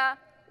welcome Britta,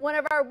 one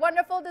of our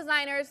wonderful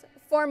designers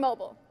for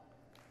mobile.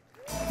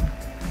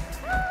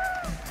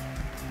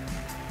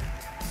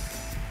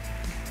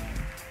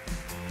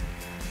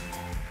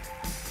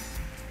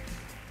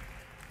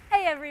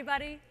 Hey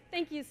everybody,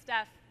 thank you,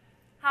 Steph.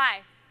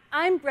 Hi,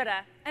 I'm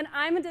Britta, and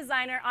I'm a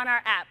designer on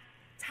our app,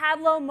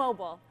 Tableau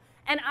Mobile,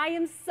 and I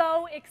am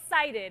so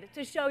excited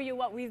to show you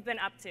what we've been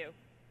up to.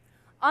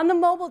 On the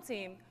mobile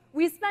team,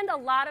 we spend a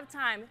lot of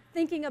time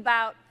thinking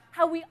about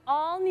how we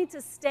all need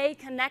to stay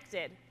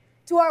connected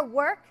to our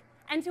work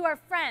and to our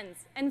friends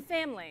and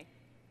family.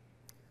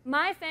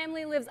 My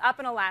family lives up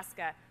in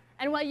Alaska,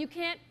 and while you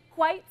can't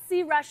quite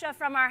see Russia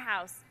from our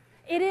house,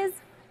 it is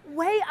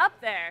way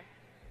up there.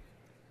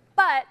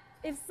 But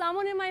if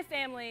someone in my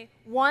family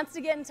wants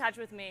to get in touch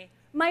with me,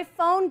 my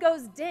phone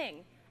goes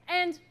ding.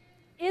 And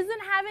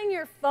isn't having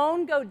your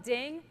phone go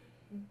ding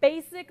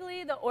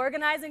basically the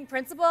organizing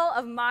principle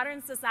of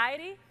modern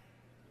society?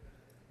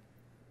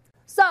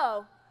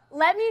 So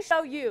let me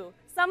show you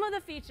some of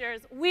the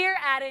features we're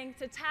adding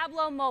to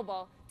Tableau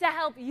Mobile to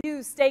help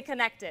you stay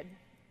connected.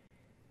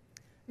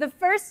 The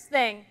first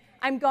thing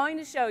I'm going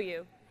to show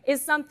you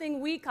is something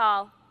we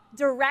call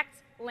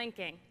direct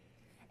linking.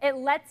 It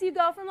lets you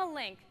go from a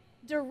link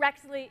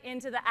directly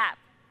into the app.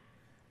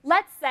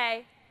 Let's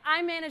say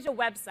I manage a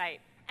website,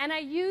 and I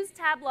use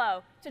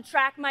Tableau to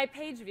track my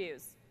page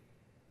views.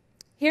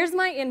 Here's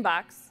my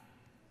inbox.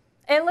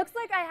 It looks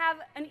like I have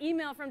an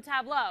email from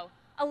Tableau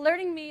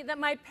alerting me that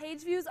my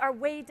page views are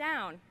way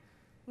down.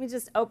 Let me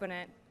just open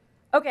it.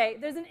 OK,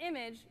 there's an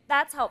image.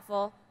 That's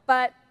helpful.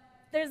 But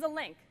there's a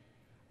link.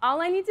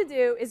 All I need to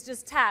do is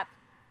just tap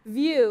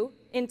View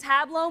in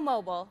Tableau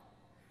Mobile,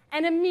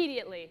 and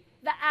immediately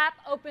the app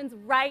opens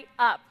right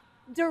up,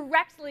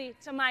 directly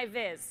to my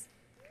viz.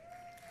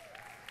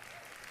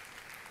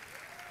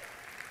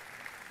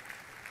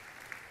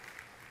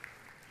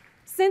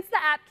 Since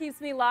the app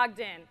keeps me logged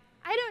in,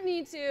 I don't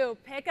need to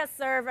pick a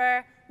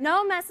server,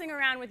 no messing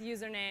around with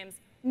usernames,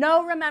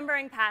 no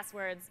remembering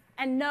passwords,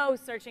 and no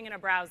searching in a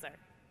browser.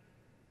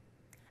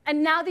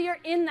 And now that you're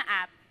in the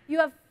app, you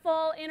have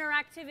full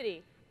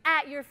interactivity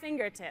at your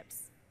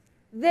fingertips.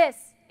 This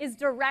is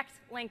direct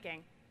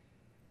linking.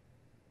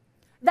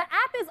 The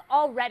app is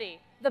already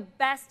the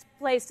best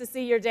place to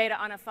see your data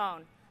on a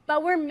phone,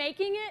 but we're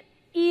making it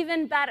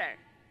even better.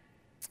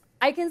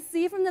 I can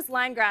see from this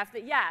line graph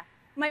that, yeah,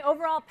 my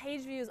overall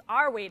page views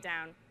are way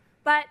down,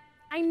 but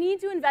I need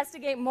to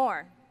investigate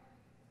more.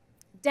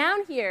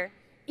 Down here,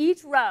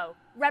 each row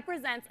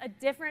represents a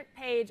different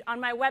page on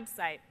my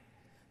website,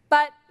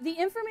 but the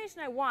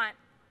information I want,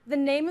 the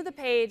name of the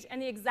page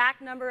and the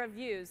exact number of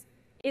views,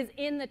 is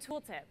in the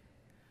tooltip.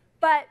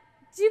 But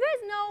do you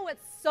guys know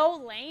what's so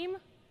lame?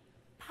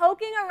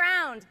 Poking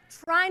around,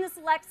 trying to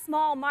select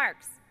small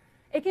marks.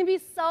 It can be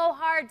so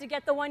hard to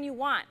get the one you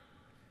want,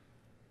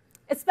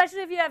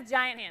 especially if you have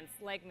giant hands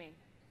like me.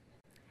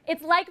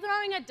 It's like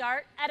throwing a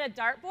dart at a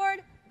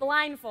dartboard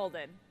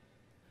blindfolded.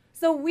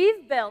 So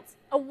we've built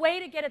a way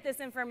to get at this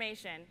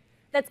information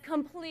that's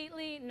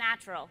completely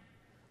natural.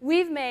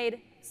 We've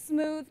made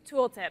smooth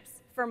tooltips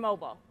for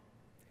mobile.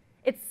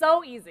 It's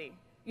so easy.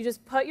 You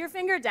just put your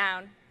finger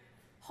down,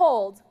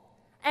 hold,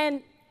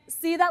 and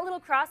see that little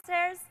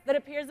crosshairs that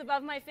appears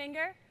above my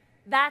finger?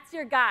 That's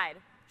your guide,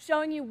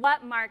 showing you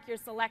what mark you're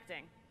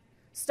selecting.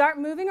 Start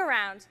moving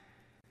around,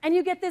 and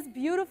you get this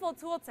beautiful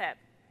tooltip.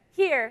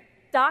 Here,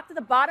 docked at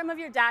the bottom of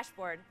your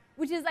dashboard,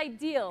 which is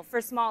ideal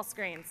for small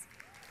screens.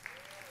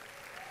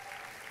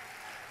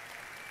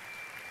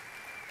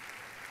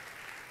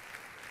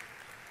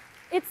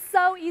 It's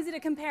so easy to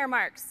compare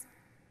marks.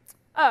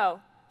 Oh,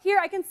 here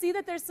I can see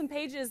that there's some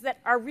pages that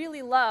are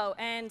really low,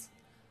 and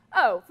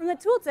oh, from the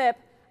tooltip,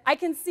 I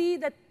can see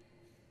that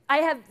I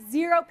have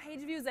 0 page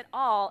views at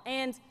all,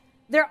 and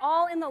they're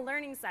all in the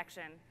learning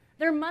section.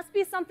 There must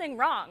be something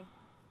wrong.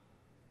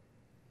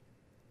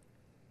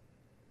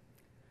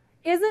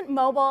 Isn't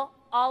mobile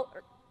all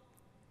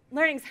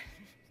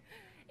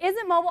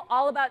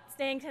about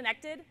staying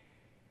connected?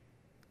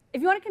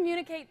 If you want to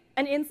communicate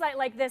an insight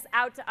like this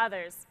out to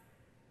others,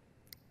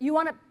 you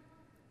want to,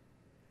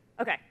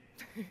 okay.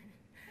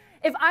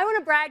 If I want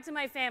to brag to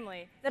my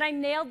family that I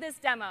nailed this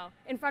demo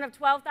in front of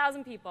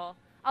 12,000 people,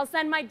 I'll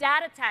send my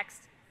dad a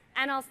text,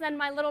 and I'll send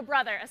my little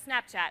brother a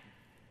Snapchat.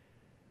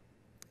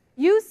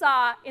 You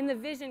saw in the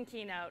Vision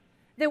keynote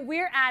that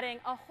we're adding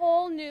a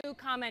whole new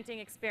commenting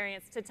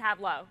experience to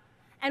Tableau,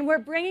 and we're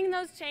bringing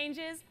those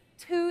changes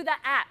to the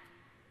app.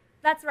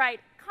 That's right,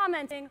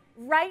 commenting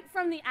right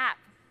from the app.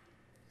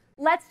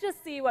 Let's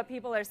just see what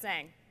people are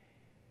saying.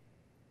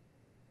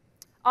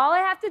 All I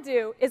have to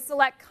do is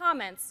select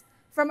comments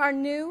from our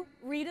new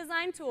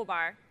redesigned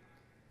toolbar,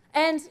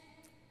 and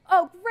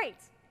oh, great.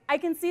 I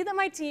can see that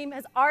my team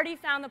has already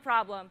found the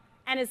problem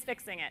and is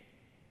fixing it.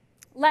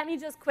 Let me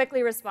just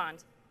quickly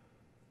respond.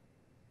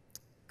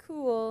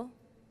 Cool.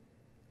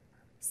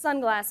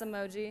 Sunglass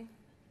emoji.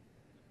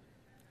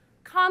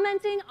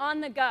 Commenting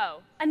on the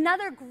go,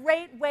 another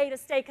great way to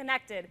stay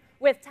connected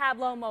with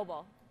Tableau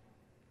Mobile.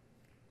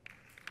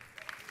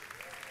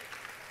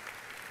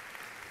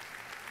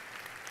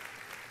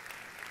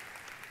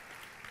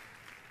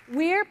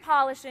 We're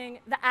polishing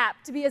the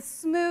app to be as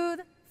smooth,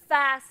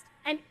 fast,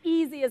 and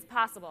easy as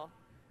possible.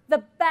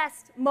 The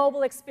best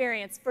mobile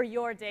experience for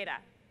your data.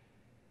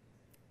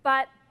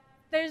 But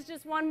there's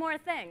just one more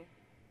thing.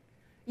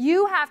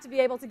 You have to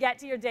be able to get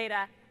to your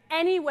data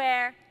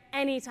anywhere,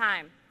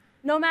 anytime,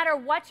 no matter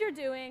what you're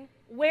doing,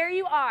 where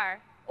you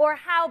are, or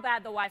how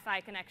bad the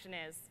Wi-Fi connection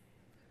is.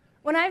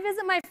 When I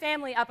visit my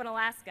family up in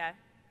Alaska,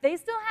 they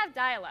still have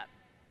dial-up.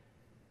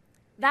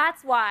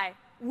 That's why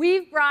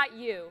we've brought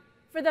you,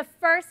 for the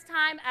first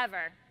time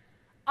ever,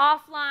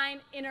 offline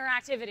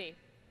interactivity.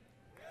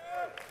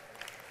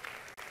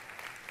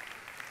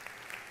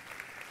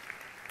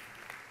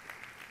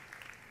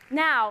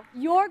 Now,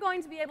 you're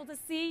going to be able to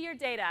see your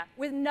data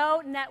with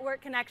no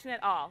network connection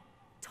at all,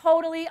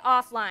 totally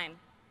offline.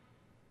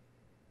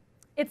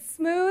 It's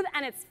smooth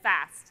and it's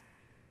fast.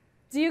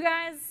 Do you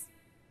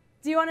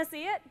want to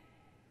see it?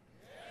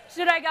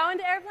 Should I go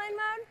into airplane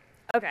mode?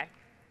 OK.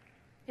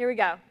 Here we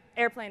go,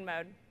 airplane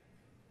mode.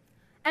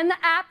 And the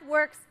app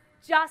works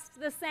just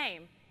the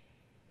same.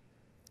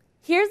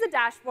 Here's a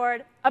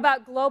dashboard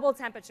about global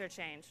temperature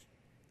change.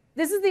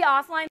 This is the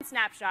offline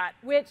snapshot,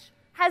 which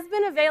has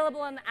been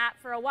available in the app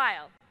for a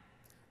while.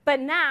 But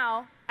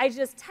now, I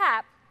just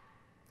tap,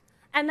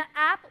 and the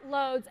app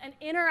loads an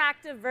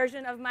interactive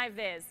version of my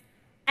viz,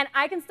 and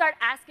I can start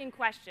asking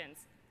questions.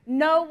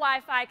 No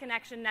Wi-Fi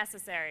connection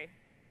necessary.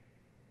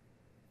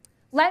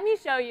 Let me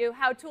show you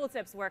how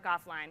tooltips work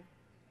offline.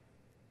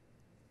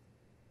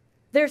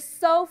 They're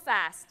so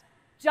fast,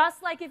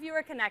 just like if you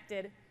were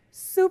connected,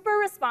 super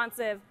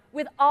responsive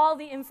with all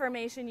the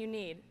information you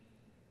need.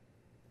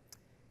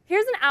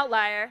 Here's an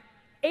outlier,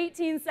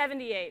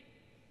 1878.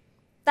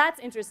 That's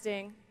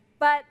interesting,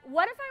 but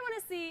what if I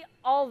want to see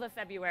all the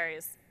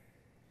Februaries?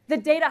 The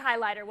data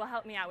highlighter will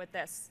help me out with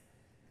this.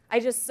 I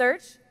just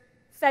search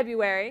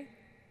February,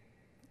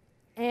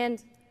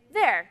 and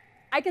there,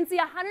 I can see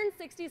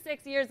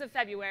 166 years of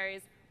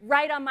Februaries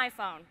right on my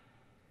phone.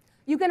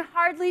 You can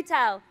hardly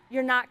tell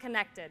you're not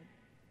connected.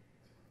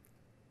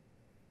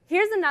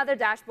 Here's another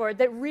dashboard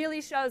that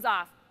really shows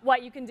off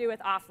what you can do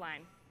with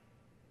offline.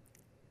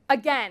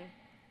 Again,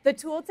 the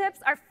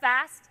tooltips are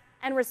fast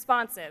and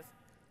responsive,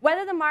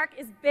 whether the mark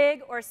is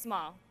big or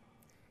small.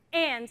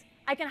 And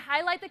I can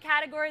highlight the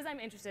categories I'm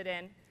interested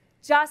in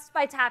just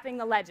by tapping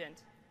the legend.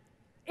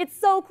 It's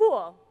so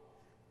cool.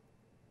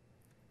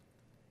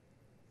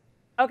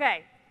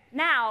 OK,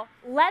 now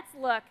let's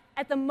look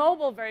at the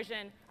mobile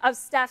version of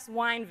Steph's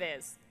Wine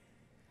Viz.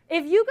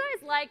 If you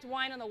guys liked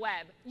wine on the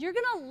web, you're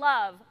going to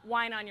love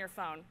wine on your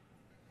phone.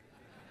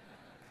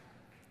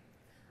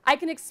 I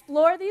can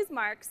explore these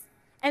marks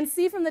and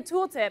see from the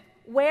tooltip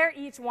where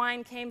each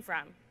wine came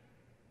from.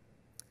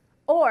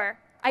 Or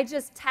I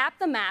just tap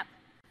the map,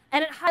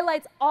 and it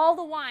highlights all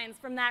the wines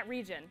from that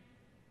region.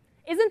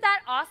 Isn't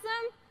that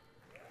awesome?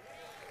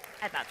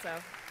 I thought so.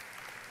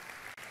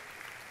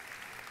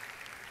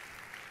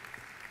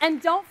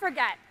 And don't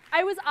forget,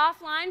 I was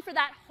offline for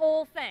that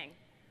whole thing.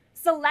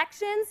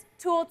 Selections,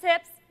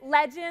 tooltips,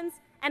 legends,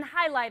 and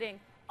highlighting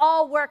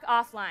all work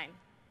offline.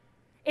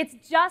 It's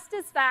just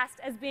as fast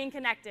as being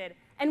connected,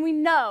 and we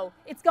know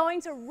it's going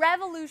to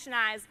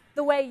revolutionize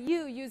the way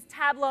you use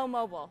Tableau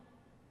Mobile.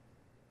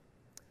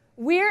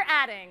 We're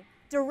adding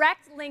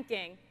direct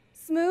linking,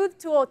 smooth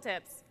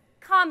tooltips,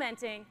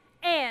 commenting,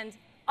 and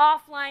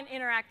offline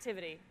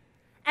interactivity.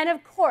 And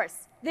of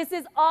course, this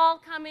is all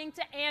coming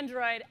to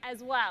Android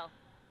as well.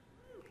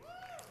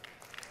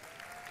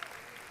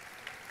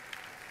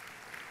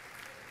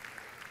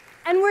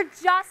 And we're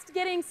just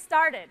getting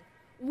started.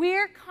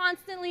 We're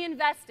constantly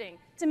investing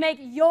to make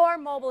your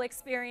mobile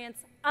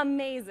experience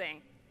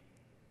amazing.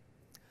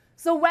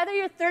 So whether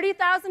you're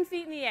 30,000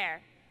 feet in the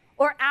air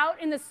or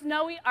out in the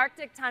snowy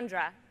Arctic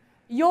tundra,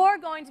 you're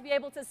going to be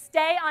able to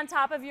stay on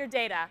top of your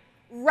data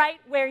right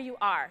where you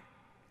are.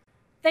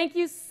 Thank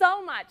you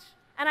so much,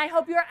 and I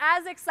hope you're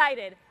as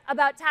excited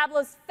about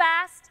Tableau's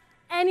fast,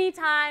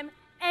 anytime,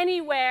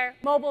 anywhere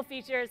mobile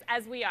features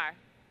as we are.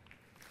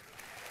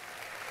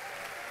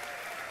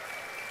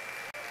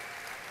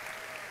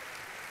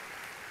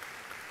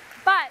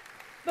 But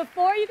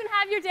before you can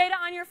have your data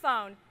on your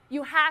phone,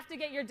 you have to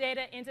get your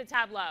data into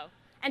Tableau.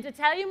 And to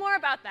tell you more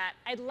about that,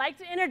 I'd like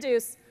to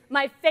introduce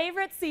my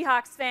favorite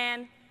Seahawks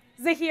fan,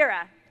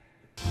 Zahira.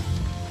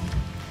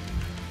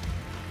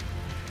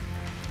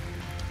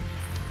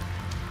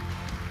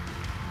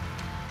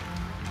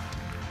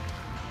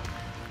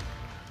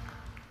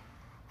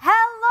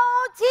 Hello,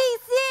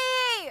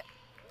 TC!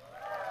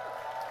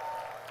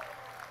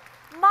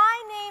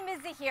 My name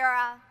is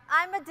Zahira.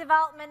 I'm a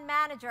development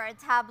manager at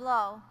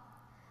Tableau.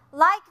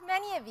 Like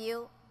many of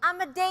you,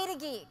 I'm a data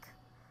geek.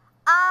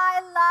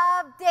 I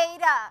love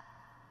data.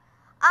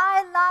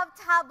 I love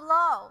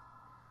Tableau.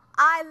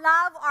 I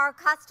love our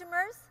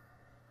customers.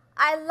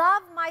 I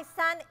love my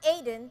son,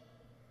 Aiden.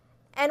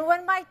 And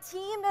when my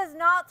team is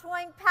not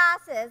throwing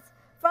passes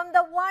from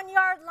the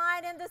 1-yard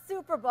line in the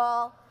Super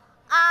Bowl,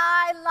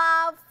 I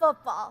love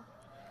football.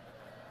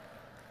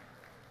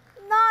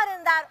 Not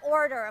in that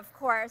order, of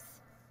course.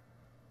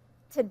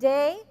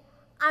 Today,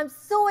 I'm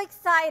so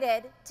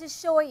excited to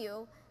show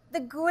you the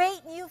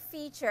great new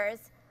features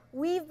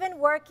we've been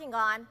working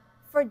on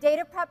for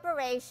data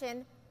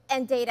preparation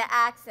and data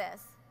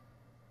access.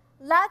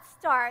 Let's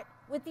start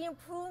with the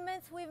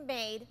improvements we've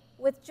made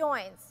with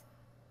joins.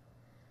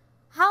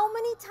 How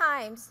many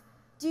times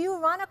do you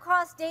run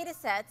across data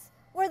sets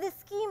where the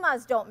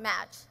schemas don't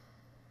match?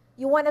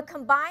 You want to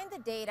combine the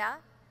data,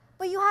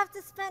 but you have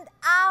to spend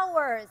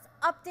hours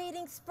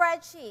updating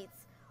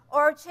spreadsheets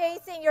or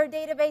chasing your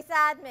database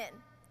admin.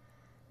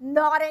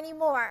 Not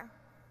anymore.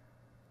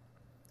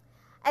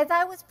 As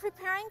I was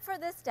preparing for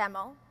this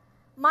demo,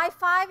 my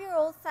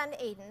 5-year-old son,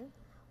 Aiden,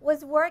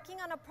 was working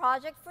on a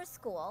project for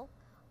school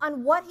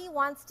on what he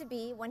wants to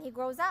be when he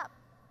grows up.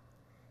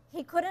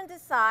 He couldn't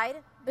decide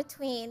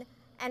between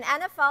an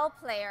NFL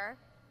player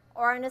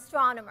or an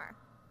astronomer.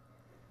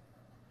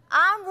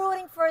 I'm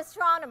rooting for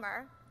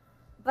astronomer,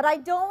 but I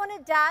don't want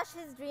to dash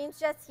his dreams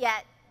just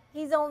yet.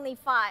 He's only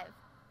 5.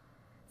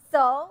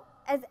 So,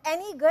 as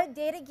any good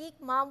data geek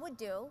mom would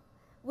do,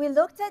 we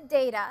looked at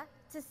data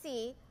to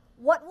see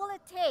what will it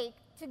take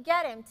to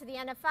get him to the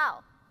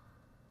NFL.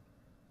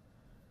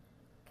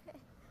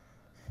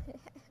 Okay.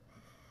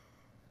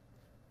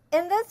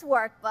 In this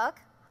workbook,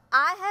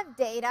 I have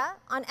data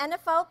on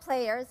NFL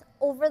players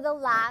over the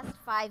last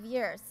 5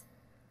 years.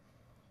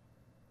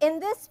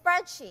 In this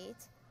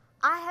spreadsheet,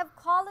 I have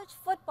college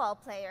football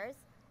players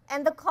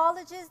and the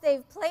colleges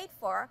they've played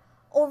for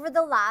over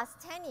the last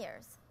 10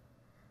 years.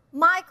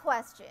 My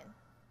question,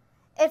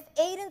 if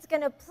Aiden's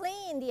going to play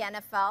in the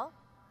NFL,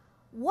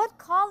 what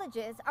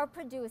colleges are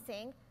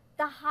producing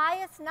the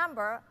highest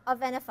number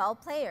of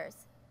NFL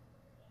players?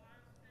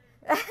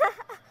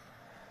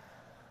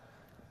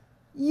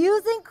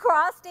 Using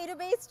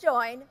cross-database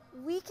join,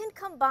 we can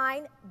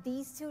combine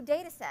these two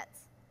data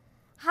sets.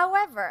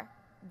 However,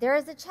 there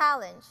is a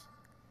challenge.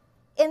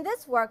 In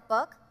this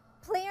workbook,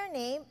 player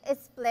name is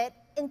split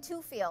in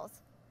two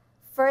fields,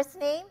 first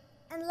name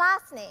and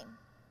last name.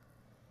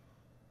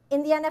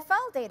 In the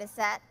NFL data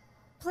set,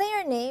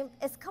 player name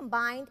is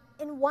combined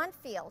in one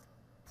field,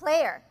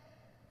 player.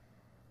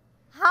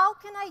 How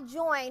can I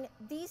join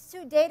these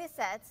two data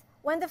sets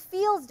when the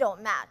fields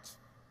don't match?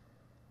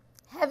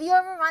 Have you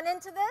ever run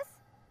into this?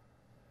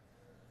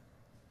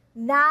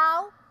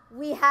 Now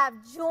we have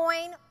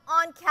join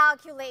on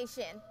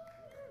calculation.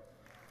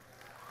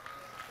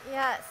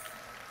 Yes.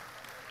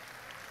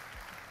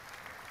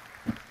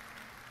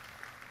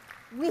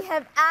 We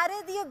have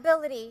added the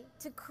ability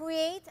to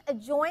create a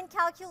join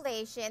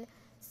calculation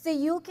so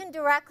you can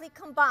directly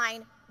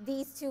combine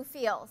these two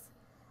fields.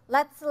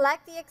 Let's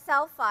select the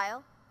Excel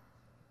file.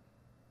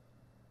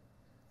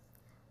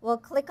 We'll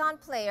click on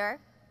player.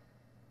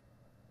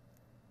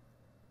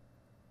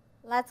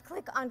 Let's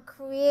click on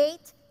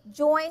create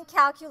join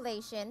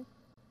calculation.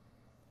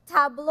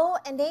 Tableau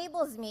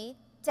enables me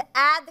to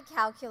add the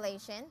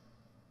calculation.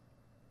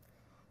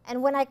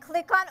 And when I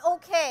click on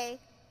OK,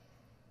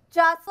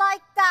 just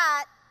like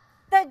that,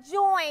 the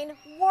join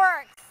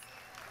works.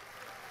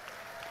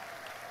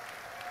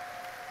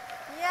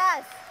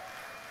 Yes.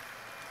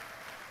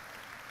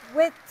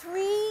 With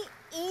 3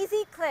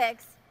 easy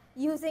clicks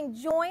using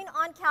join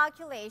on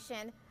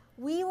calculation,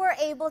 we were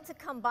able to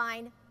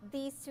combine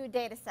these two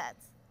data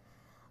sets.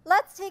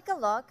 Let's take a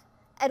look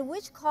at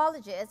which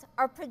colleges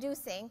are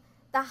producing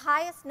the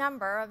highest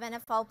number of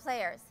NFL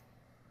players.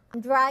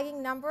 I'm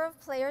dragging number of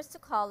players to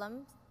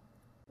columns.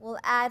 We'll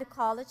add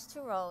college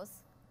to rows.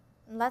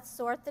 And let's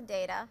sort the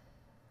data.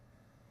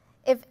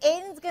 If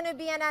Aiden's going to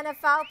be an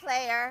NFL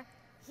player,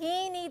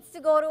 he needs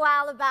to go to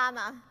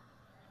Alabama.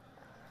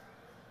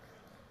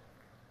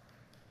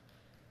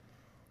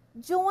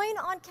 Join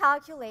on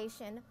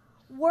calculation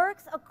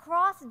works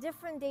across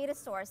different data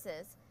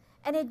sources,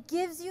 and it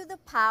gives you the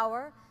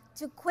power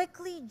to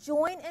quickly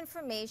join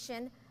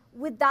information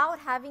without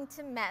having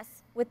to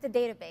mess with the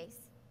database.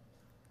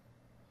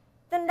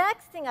 The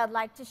next thing I'd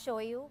like to show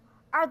you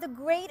are the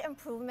great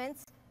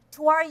improvements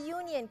to our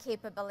union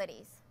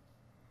capabilities.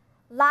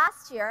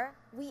 Last year,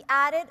 we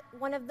added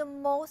one of the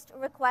most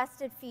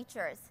requested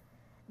features,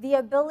 the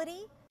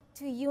ability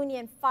to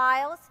union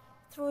files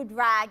through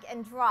drag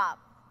and drop.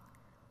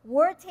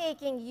 We're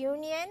taking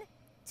union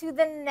to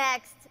the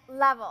next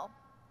level.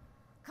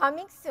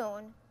 Coming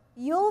soon,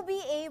 you'll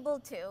be able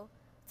to,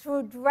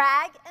 through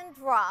drag and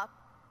drop,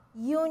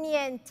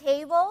 union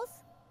tables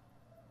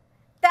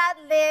that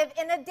live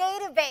in a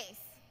database.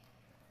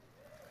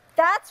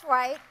 That's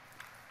right.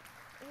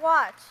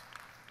 Watch.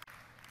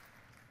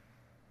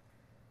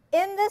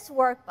 In this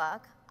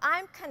workbook,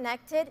 I'm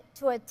connected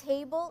to a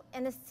table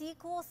in a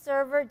SQL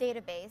Server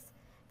database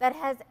that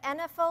has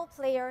NFL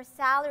player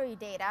salary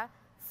data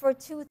for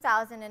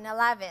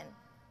 2011.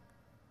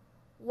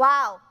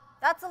 Wow,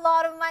 that's a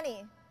lot of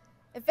money.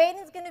 If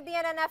Aiden's going to be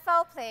an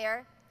NFL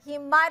player, he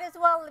might as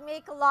well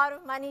make a lot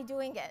of money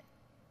doing it.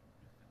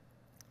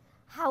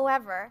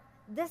 However,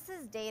 this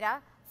is data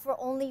for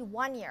only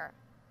 1 year.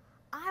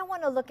 I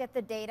want to look at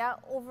the data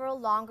over a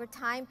longer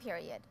time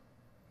period.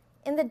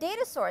 In the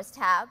Data Source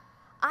tab,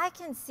 I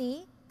can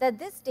see that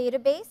this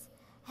database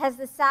has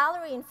the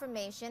salary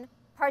information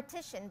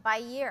partitioned by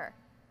year.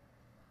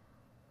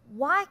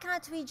 Why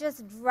can't we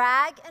just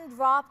drag and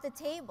drop the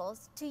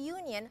tables to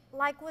union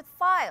like with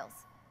files?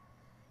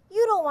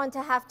 You don't want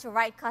to have to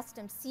write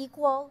custom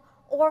SQL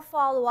or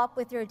follow up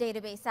with your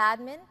database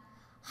admin.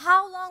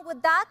 How long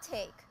would that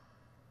take?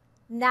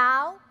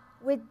 Now,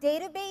 with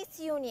Database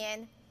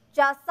Union,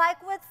 just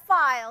like with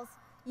files,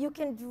 you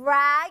can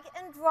drag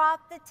and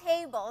drop the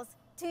tables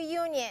to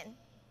union.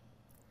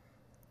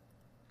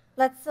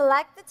 Let's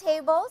select the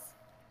tables,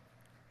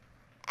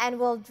 and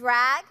we'll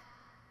drag.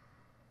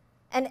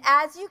 And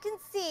as you can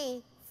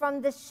see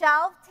from the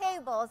shelf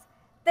tables,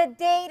 the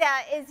data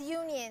is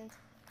unioned.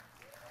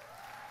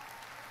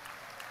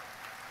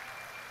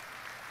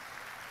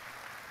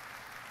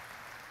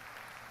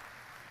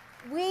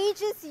 We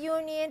just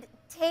unioned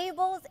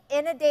tables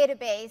in a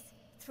database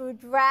through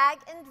drag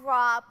and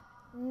drop,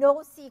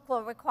 no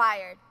SQL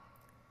required.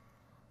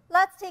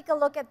 Let's take a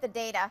look at the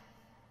data.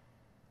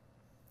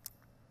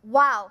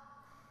 Wow,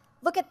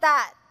 look at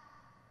that.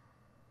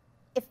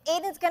 If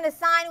Aiden's going to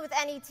sign with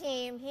any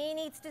team, he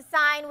needs to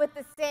sign with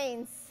the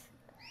Saints.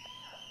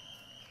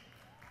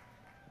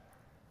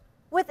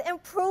 With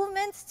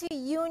improvements to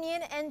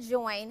union and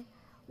join,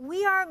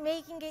 we are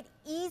making it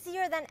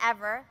easier than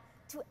ever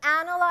to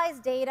analyze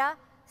data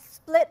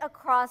split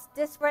across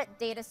disparate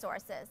data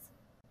sources.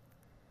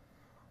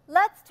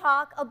 Let's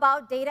talk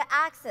about data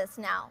access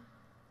now.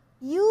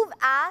 You've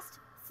asked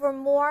for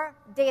more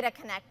data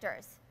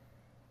connectors.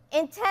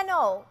 In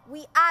 10.0,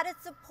 we added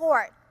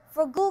support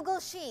for Google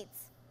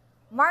Sheets,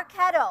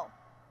 Marketo,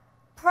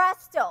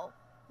 Presto,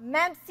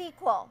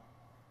 MemSQL.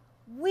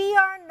 We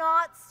are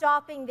not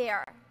stopping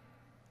there.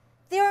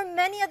 There are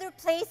many other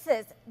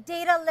places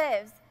data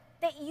lives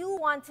that you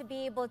want to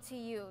be able to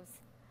use.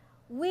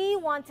 We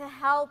want to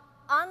help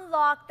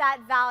unlock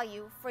that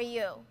value for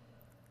you.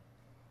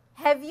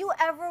 Have you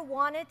ever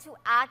wanted to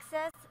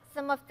access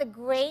some of the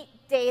great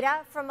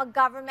data from a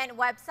government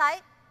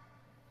website?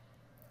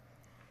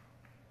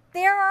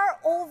 There are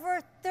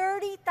over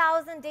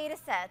 30,000 data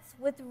sets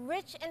with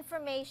rich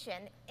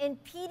information in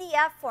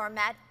PDF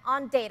format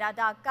on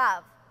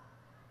data.gov.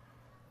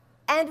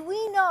 And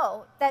we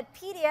know that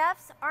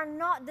PDFs are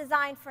not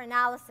designed for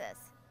analysis.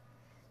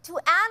 To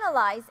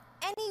analyze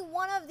any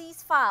one of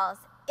these files,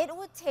 it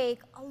would take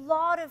a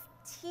lot of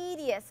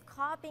tedious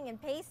copying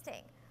and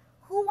pasting.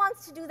 Who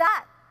wants to do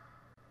that?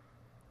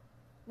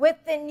 With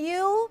the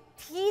new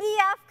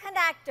PDF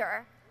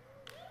connector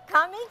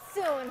coming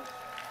soon,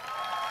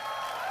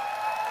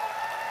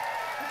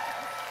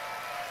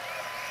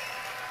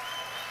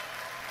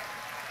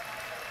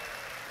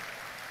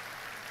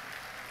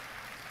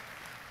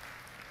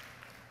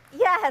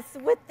 yes,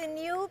 with the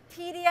new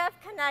PDF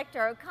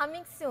connector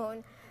coming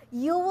soon,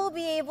 you will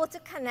be able to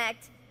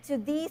connect to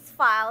these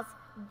files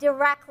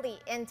directly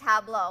in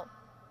Tableau.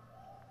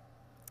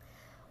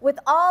 With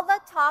all the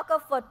talk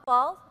of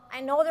football,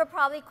 I know there are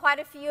probably quite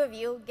a few of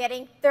you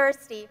getting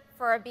thirsty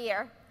for a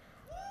beer.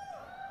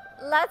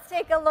 Let's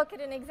take a look at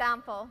an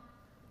example.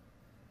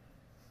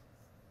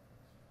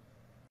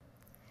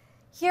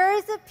 Here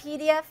is a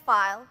PDF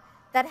file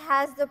that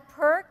has the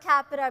per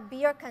capita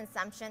beer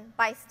consumption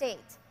by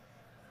state.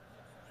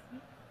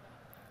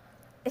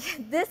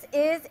 This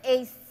is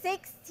a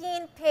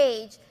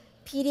 16-page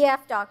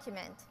PDF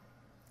document.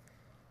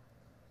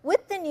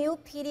 With the new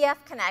PDF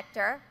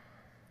connector,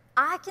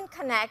 I can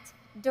connect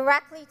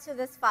directly to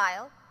this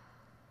file,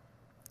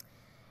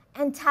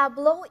 and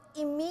Tableau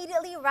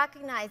immediately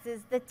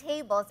recognizes the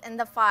tables in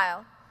the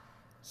file.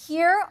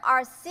 Here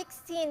are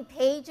 16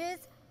 pages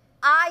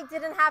I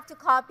didn't have to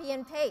copy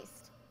and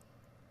paste.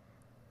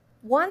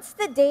 Once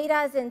the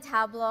data is in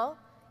Tableau,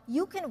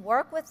 you can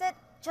work with it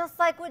just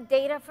like with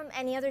data from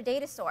any other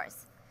data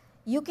source.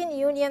 You can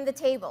union the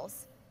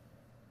tables.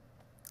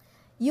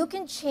 You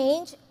can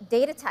change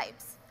data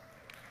types.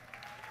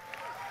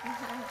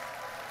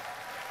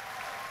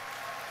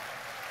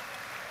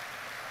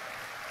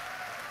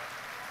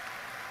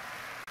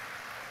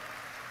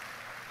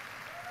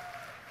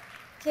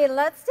 Okay,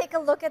 let's take a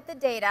look at the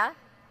data.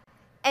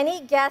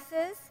 Any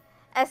guesses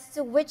as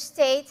to which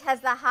state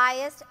has the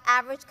highest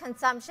average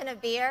consumption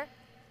of beer?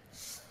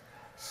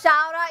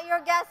 Shout out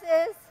your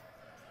guesses.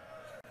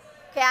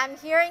 Okay, I'm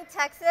hearing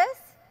Texas.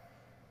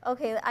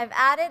 Okay, I've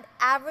added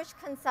average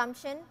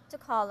consumption to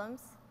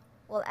columns.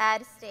 We'll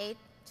add state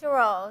to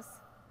rows.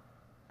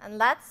 And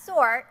let's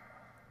sort.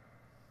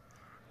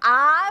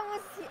 I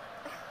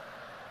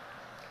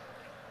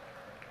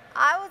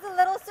was a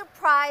little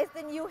surprised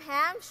that New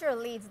Hampshire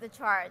leads the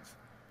charge.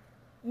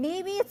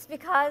 Maybe it's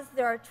because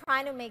they're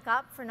trying to make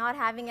up for not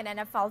having an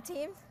NFL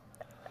team.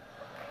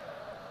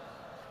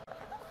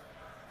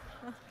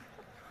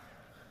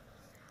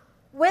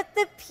 With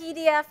the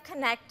PDF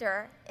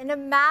connector, in a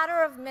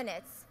matter of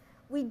minutes,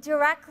 we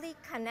directly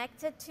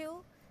connected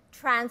to,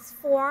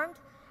 transformed,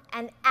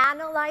 and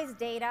analyzed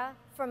data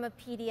from a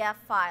PDF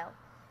file.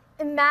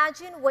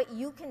 Imagine what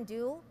you can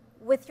do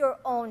with your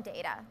own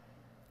data.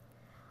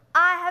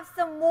 I have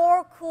some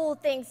more cool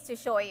things to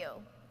show you.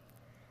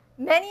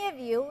 Many of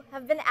you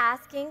have been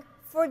asking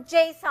for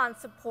JSON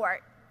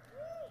support.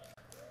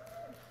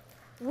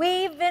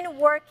 We've been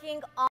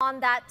working on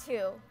that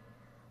too.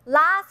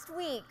 Last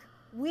week,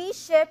 we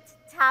shipped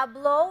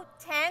Tableau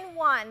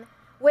 10.1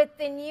 with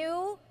the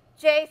new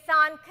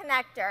JSON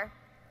connector.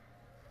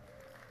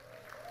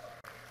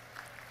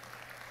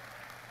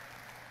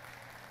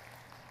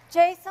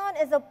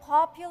 JSON is a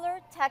popular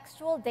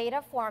textual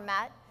data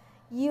format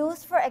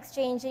used for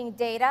exchanging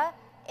data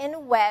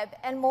in web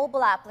and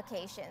mobile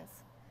applications.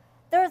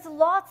 There's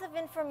lots of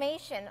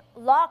information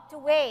locked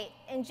away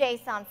in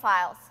JSON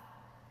files.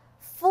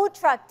 Food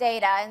truck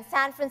data in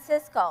San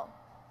Francisco,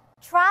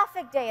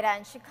 traffic data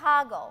in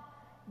Chicago,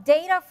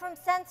 data from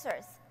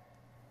sensors.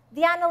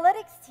 The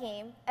analytics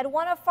team at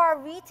one of our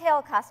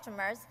retail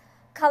customers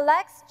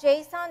collects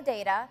JSON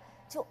data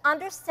to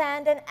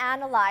understand and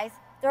analyze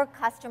their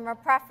customer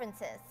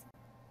preferences.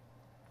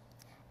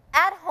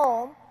 At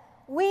home,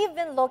 we've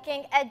been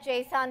looking at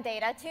JSON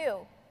data too.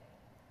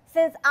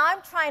 Since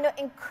I'm trying to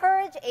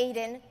encourage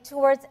Aiden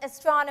towards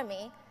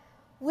astronomy,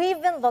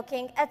 we've been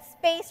looking at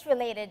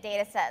space-related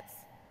data sets.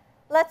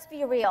 Let's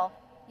be real.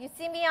 You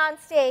see me on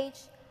stage,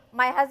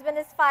 my husband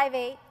is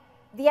 5'8".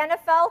 The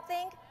NFL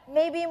thing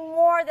may be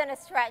more than a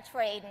stretch for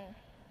Aiden.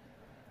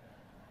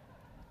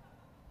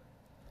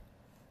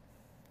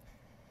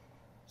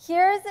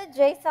 Here's a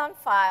JSON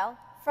file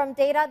from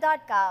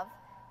data.gov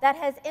that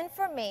has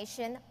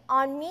information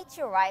on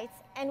meteorites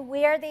and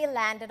where they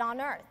landed on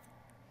Earth.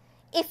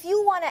 If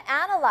you want to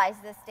analyze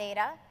this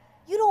data,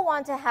 you don't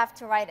want to have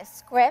to write a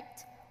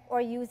script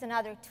or use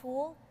another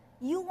tool.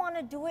 You want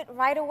to do it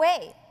right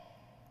away.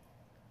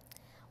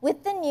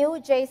 With the new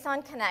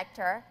JSON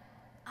connector,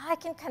 I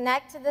can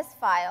connect to this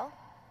file.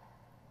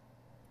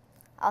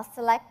 I'll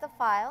select the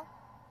file.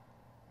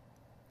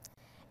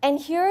 And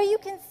here you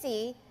can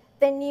see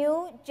the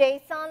new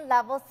JSON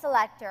level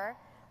selector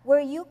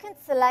where you can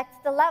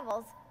select the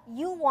levels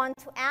you want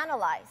to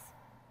analyze.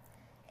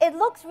 It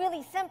looks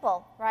really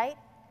simple, right?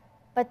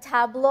 But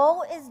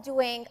Tableau is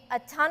doing a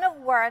ton of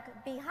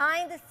work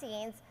behind the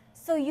scenes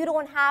so you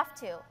don't have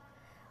to.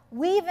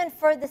 We've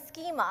inferred the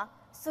schema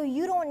so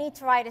you don't need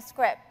to write a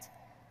script.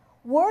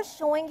 We're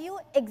showing you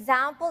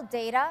example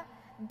data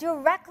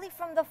directly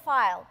from the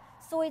file,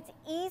 so it's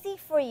easy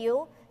for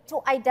you to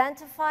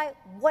identify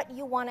what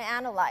you want to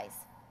analyze.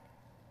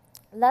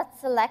 Let's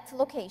select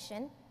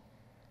location.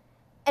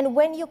 And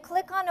when you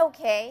click on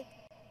OK,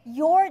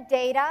 your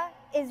data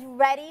is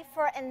ready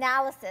for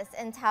analysis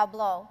in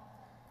Tableau.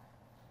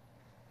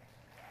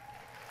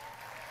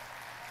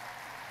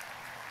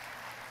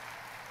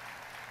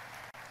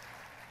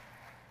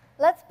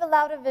 Let's build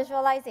out a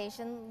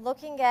visualization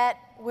looking at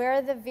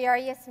where the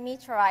various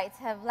meteorites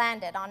have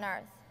landed on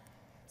Earth.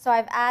 So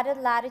I've added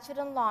latitude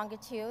and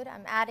longitude.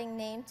 I'm adding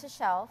name to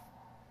shelf.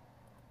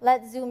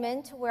 Let's zoom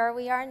in to where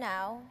we are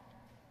now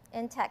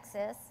in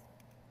Texas.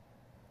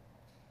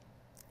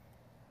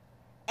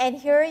 And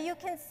here you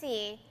can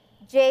see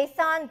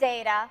JSON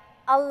data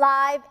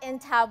alive in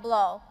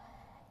Tableau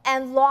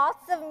and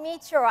lots of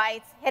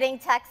meteorites hitting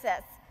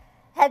Texas.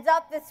 Heads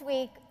up this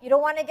week, you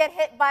don't want to get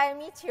hit by a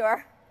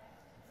meteor.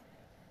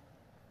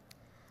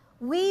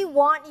 We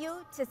want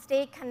you to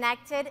stay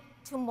connected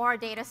to more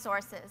data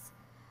sources.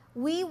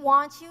 We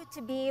want you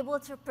to be able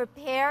to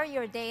prepare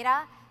your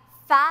data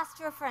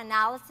faster for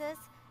analysis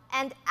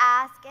and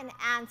ask and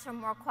answer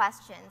more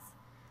questions.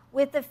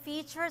 With the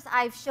features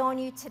I've shown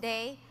you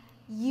today,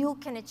 you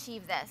can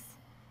achieve this.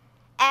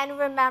 And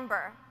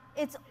remember,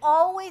 it's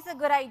always a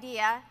good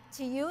idea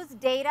to use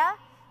data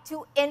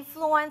to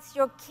influence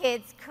your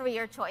kids'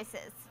 career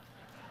choices.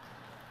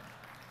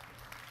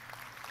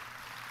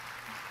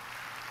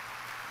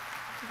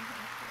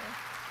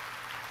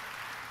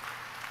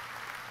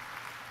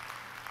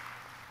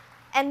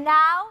 And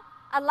now,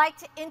 I'd like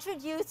to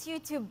introduce you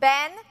to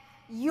Ben,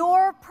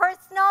 your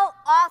personal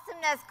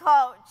awesomeness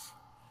coach.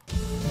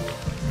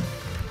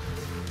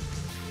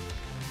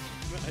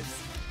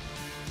 Nice.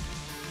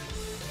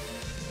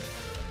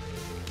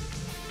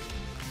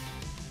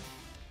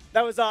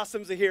 That was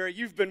awesome, Zahira.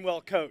 You've been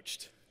well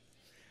coached.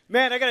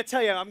 Man, I got to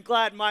tell you, I'm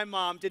glad my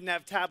mom didn't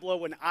have Tableau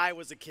when I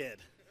was a kid.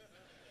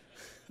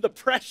 The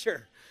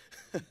pressure.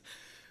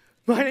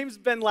 My name's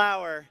Ben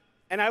Lauer,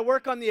 and I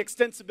work on the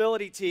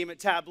extensibility team at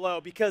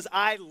Tableau because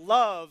I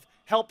love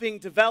helping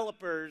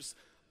developers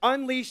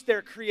unleash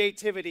their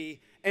creativity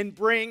and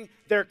bring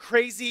their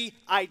crazy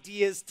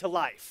ideas to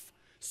life.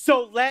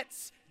 So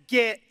let's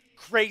get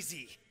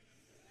crazy.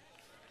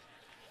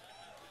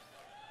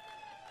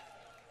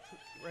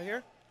 Right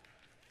here?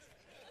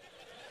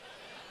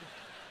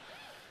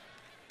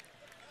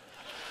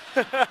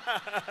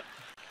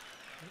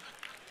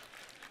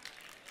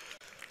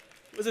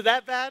 Was it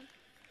that bad?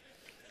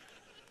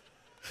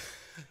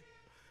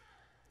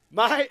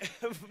 My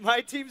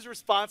team's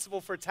responsible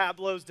for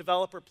Tableau's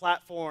developer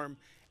platform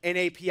and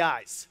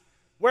APIs.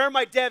 Where are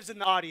my devs in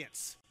the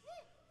audience?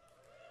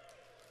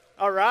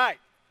 All right.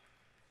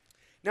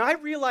 Now, I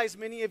realize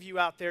many of you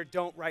out there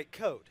don't write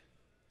code.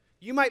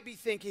 You might be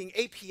thinking,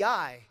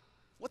 API?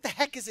 What the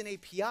heck is an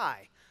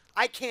API?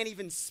 I can't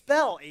even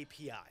spell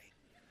API.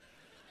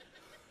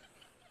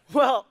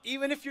 Well,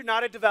 even if you're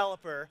not a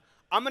developer,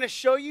 I'm going to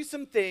show you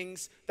some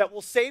things that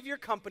will save your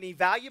company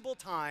valuable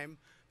time,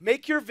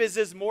 make your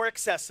vizzes more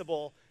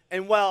accessible,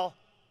 and, well,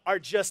 are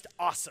just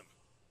awesome.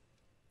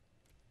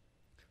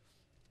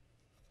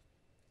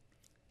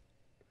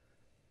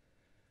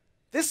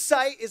 This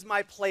site is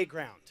my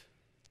playground.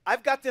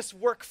 I've got this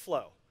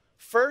workflow.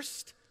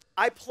 First,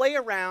 I play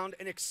around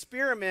and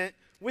experiment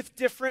with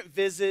different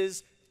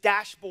vizzes,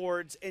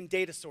 dashboards, and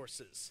data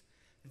sources.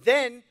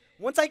 Then,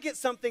 once I get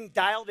something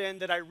dialed in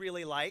that I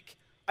really like,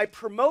 I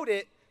promote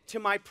it to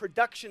my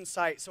production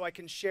site so I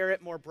can share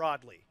it more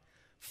broadly.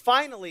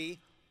 Finally,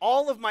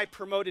 all of my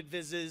promoted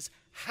vizzes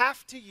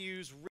have to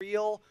use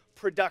real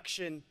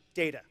production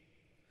data.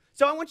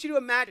 So I want you to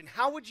imagine,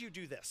 how would you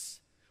do this?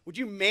 Would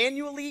you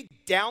manually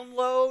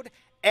download,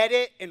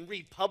 edit, and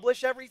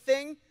republish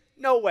everything?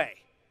 No way.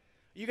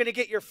 Are you going to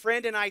get your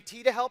friend in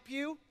IT to help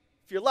you?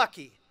 If you're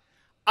lucky.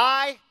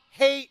 I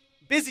hate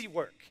busy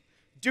work.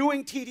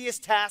 Doing tedious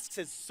tasks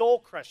is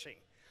soul-crushing.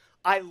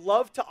 I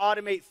love to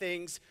automate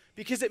things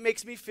because it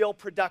makes me feel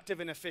productive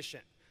and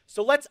efficient.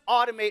 So let's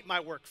automate my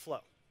workflow.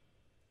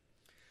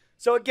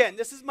 So again,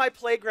 this is my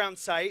playground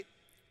site,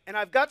 and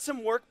I've got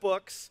some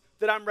workbooks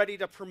that I'm ready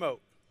to promote.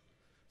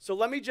 So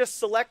let me just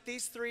select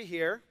these three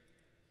here,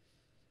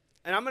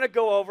 and I'm going to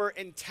go over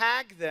and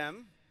tag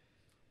them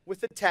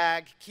with the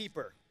tag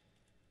keeper.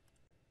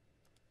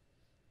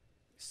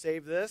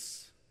 Save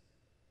this.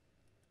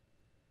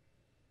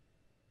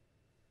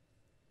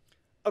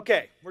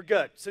 Okay, we're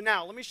good. So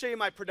now let me show you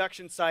my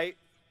production site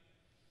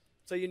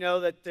so you know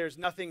that there's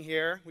nothing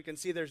here. We can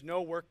see there's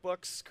no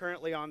workbooks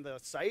currently on the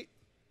site.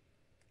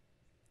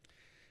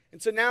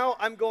 And so now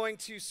I'm going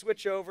to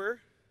switch over,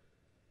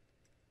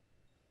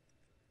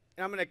 and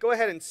And I'm going to go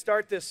ahead and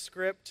start this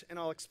script, and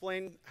I'll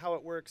explain how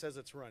it works as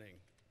it's running.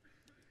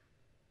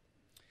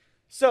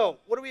 So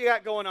what do we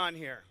got going on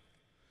here?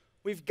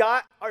 We've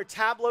got our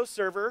Tableau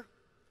server.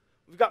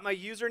 We've got my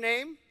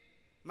username,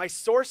 my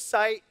source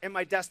site, and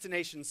my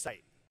destination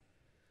site.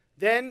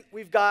 Then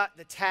we've got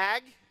the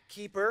tag,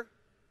 keeper.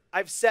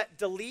 I've set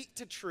delete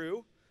to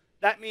true.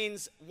 That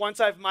means once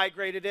I've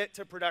migrated it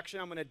to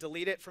production, I'm going to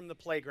delete it from the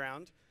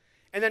playground.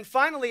 And then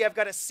finally, I've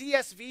got a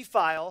CSV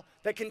file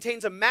that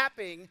contains a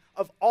mapping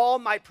of all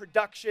my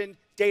production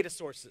data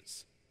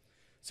sources.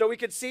 So we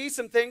could see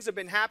some things have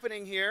been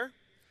happening here.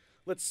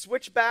 Let's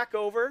switch back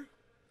over.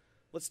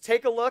 Let's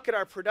take a look at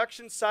our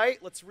production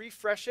site. Let's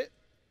refresh it.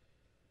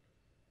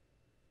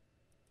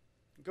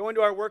 Go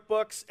into our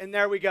workbooks, and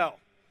there we go.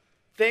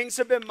 Things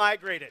have been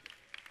migrated.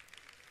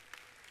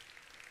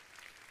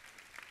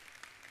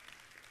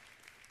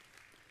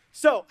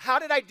 So how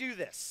did I do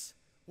this?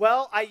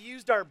 Well, I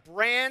used our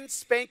brand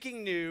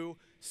spanking new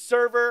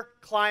server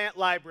client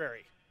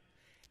library.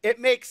 It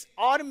makes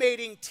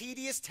automating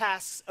tedious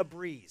tasks a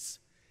breeze.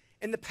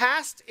 In the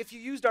past, if you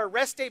used our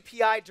REST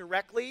API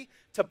directly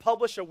to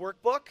publish a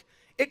workbook,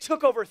 it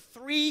took over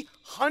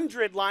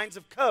 300 lines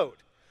of code.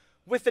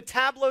 With the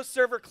Tableau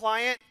server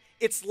client,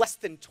 it's less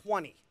than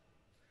 20.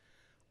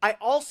 I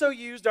also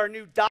used our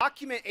new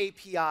document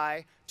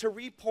API to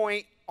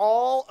repoint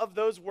all of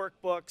those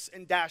workbooks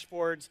and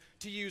dashboards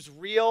to use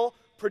real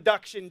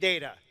production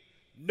data.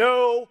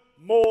 No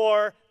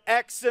more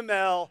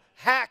XML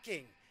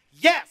hacking.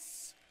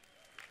 Yes!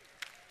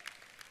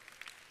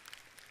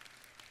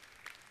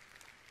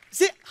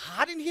 Is it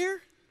hot in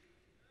here?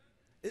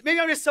 Maybe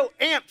I'm just so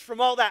amped from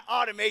all that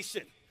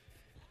automation.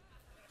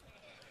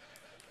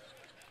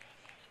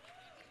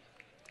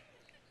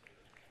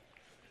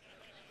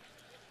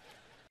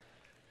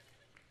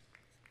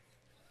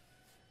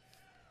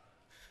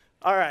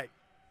 All right.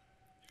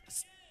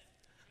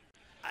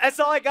 That's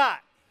all I got.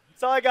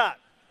 That's all I got.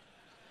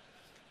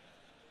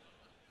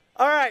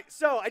 All right,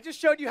 so I just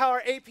showed you how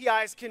our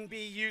APIs can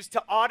be used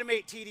to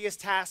automate tedious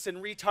tasks and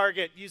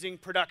retarget using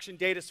production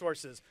data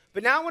sources.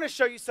 But now I want to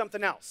show you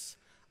something else.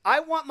 I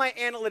want my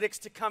analytics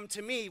to come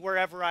to me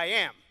wherever I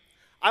am.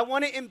 I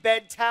want to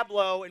embed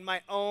Tableau in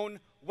my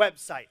own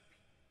website.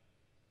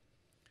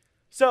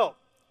 So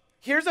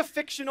here's a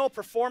fictional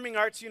performing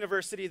arts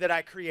university that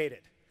I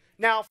created.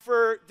 Now,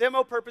 for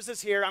demo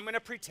purposes here, I'm going to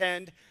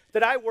pretend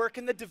that I work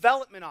in the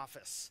development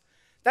office.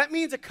 That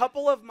means a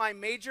couple of my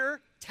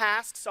major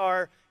tasks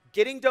are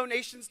getting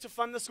donations to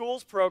fund the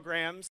school's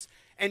programs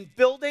and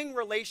building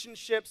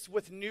relationships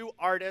with new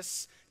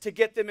artists to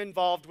get them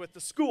involved with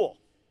the school.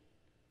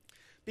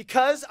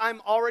 Because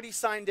I'm already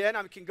signed in,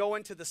 I can go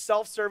into the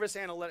self-service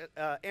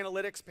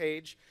analytics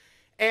page,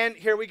 and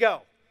here we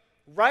go.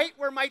 Right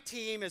where my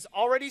team is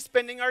already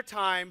spending our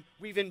time,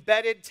 we've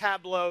embedded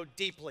Tableau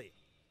deeply.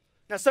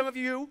 Now, some of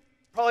you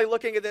probably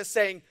looking at this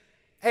saying,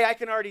 hey, I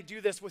can already do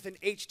this with an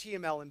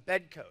HTML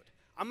embed code.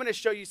 I'm going to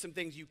show you some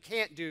things you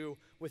can't do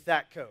with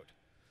that code.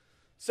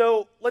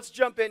 So let's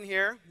jump in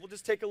here. We'll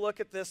just take a look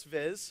at this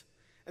viz.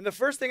 And the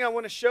first thing I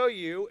want to show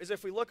you is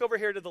if we look over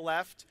here to the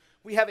left,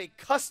 we have a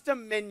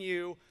custom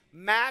menu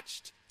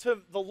matched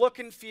to the look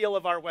and feel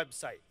of our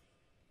website.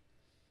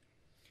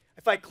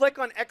 If I click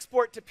on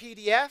Export to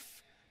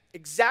PDF,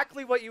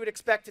 exactly what you would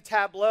expect to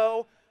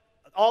Tableau,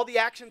 all the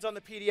actions on the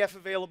PDF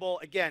available,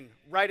 again,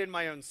 right in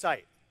my own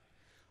site.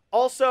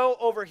 Also,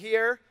 over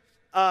here,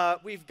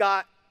 we've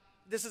got,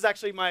 this is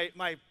actually my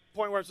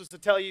point where I'm supposed to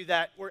tell you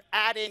that we're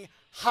adding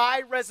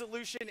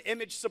high-resolution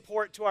image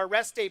support to our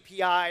REST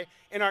API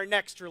in our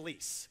next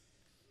release.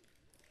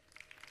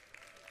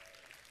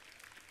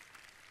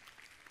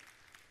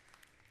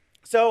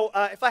 So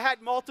if I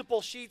had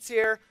multiple sheets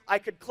here, I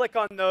could click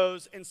on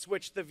those and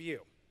switch the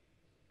view.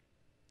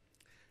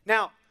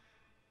 Now,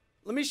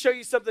 let me show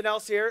you something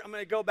else here. I'm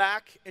going to go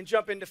back and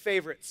jump into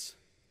favorites.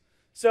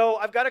 So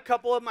I've got a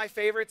couple of my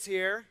favorites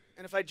here.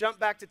 And if I jump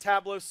back to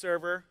Tableau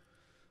server,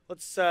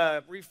 let's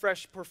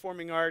refresh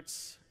performing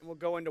arts, and we'll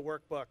go into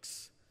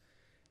workbooks.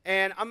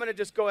 And I'm going to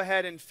just go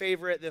ahead and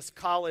favorite this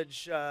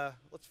college.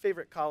 Let's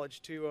favorite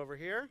college 2 over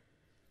here.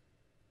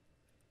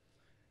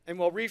 And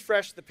we'll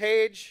refresh the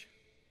page.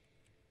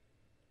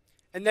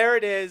 And there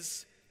it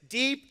is,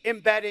 deep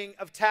embedding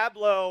of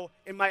Tableau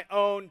in my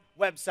own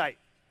website.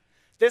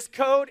 This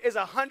code is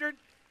 100.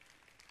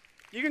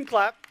 You can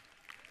clap.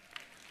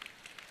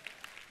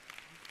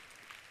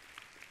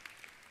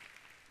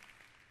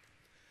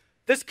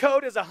 This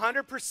code is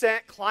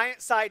 100%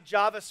 client-side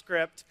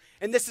JavaScript,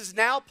 and this is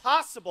now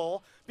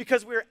possible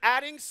because we're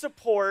adding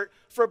support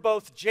for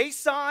both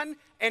JSON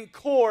and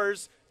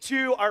cores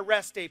to our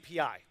REST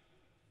API.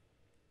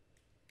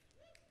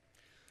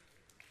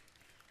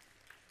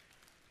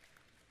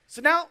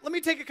 So now let me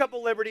take a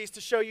couple liberties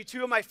to show you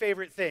 2 of my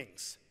favorite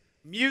things.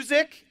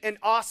 Music and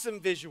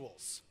awesome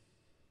visuals.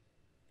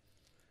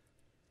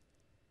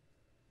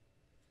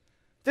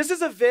 This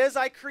is a viz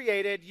I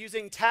created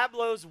using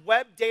Tableau's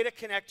Web Data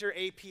Connector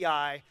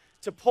API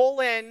to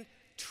pull in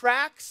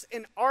tracks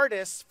and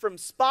artists from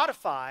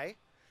Spotify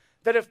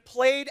that have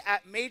played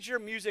at major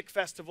music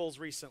festivals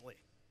recently.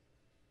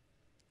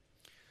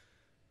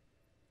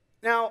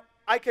 Now,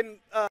 I can,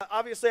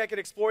 obviously I could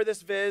explore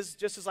this viz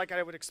just as like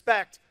I would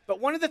expect, but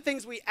one of the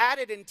things we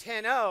added in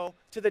 10.0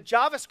 to the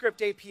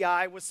JavaScript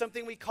API was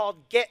something we called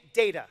get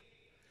data.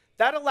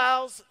 That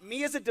allows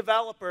me as a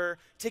developer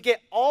to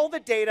get all the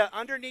data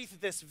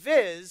underneath this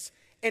viz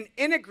and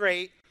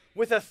integrate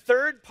with a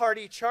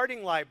third-party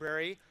charting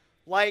library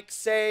like,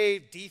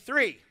 say,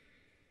 D3.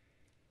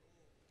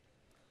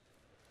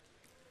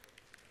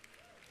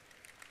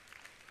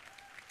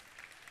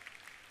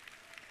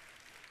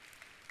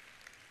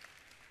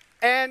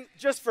 And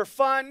just for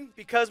fun,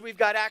 because we've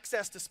got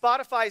access to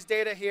Spotify's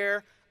data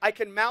here, I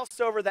can mouse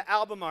over the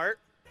album art.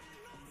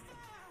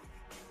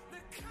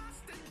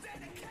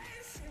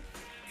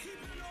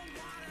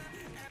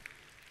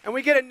 And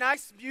we get a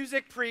nice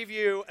music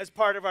preview as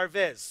part of our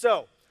viz.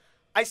 So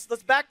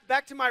let's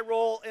back to my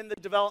role in the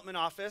development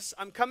office.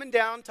 I'm coming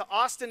down to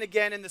Austin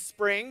again in the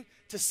spring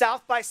to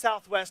South by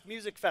Southwest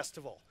Music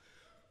Festival.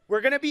 We're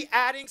going to be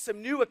adding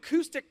some new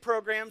acoustic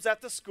programs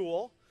at the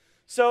school.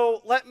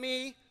 So let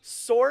me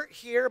sort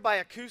here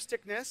by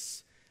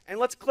acousticness, and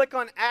let's click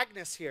on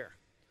Agnes here.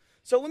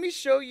 So let me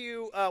show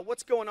you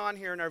what's going on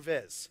here in our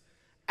viz.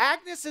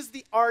 Agnes is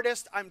the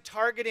artist I'm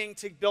targeting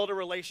to build a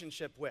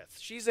relationship with.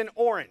 She's in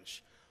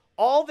orange.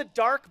 All the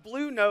dark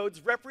blue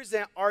nodes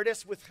represent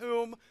artists with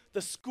whom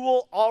the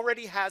school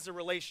already has a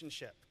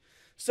relationship.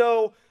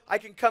 So I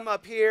can come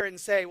up here and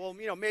say, well,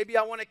 maybe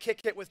I want to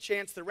kick it with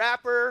Chance the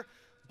Rapper,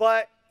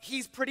 but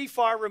he's pretty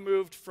far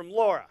removed from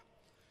Laura.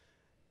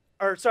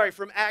 Or sorry,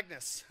 from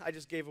Agnes. I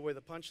just gave away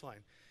the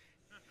punchline.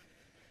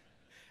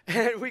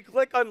 And we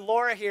click on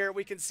Laura here,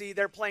 we can see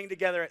they're playing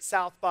together at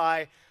South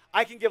by.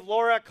 I can give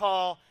Laura a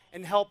call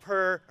and help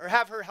her, or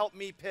have her help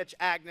me pitch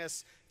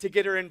Agnes to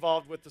get her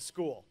involved with the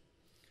school.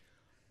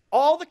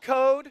 All the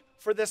code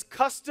for this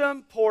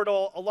custom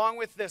portal, along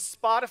with this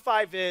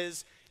Spotify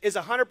viz, is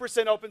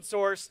 100% open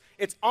source.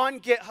 It's on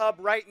GitHub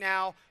right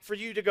now for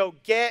you to go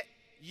get,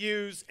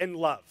 use, and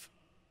love.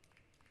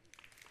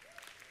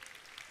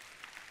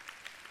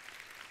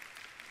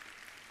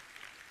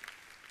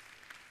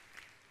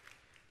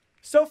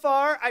 So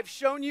far, I've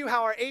shown you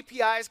how our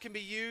APIs can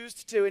be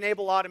used to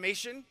enable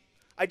automation.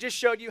 I just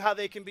showed you how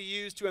they can be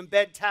used to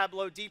embed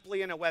Tableau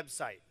deeply in a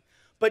website.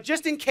 But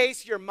just in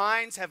case your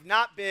minds have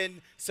not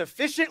been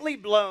sufficiently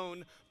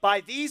blown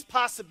by these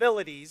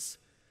possibilities,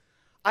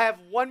 I have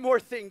one more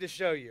thing to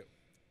show you.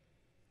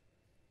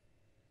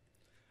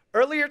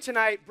 Earlier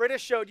tonight, Britta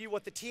showed you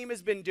what the team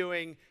has been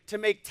doing to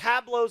make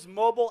Tableau's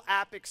mobile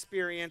app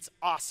experience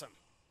awesome.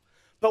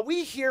 But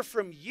we hear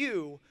from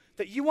you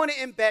that you want to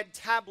embed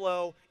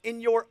Tableau in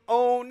your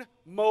own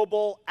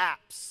mobile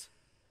apps.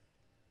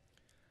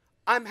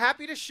 I'm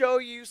happy to show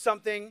you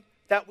something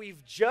that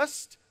we've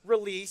just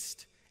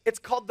released. It's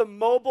called the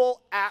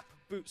Mobile App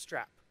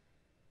Bootstrap.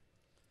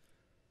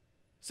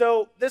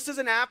 So this is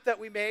an app that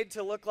we made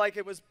to look like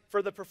it was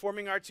for the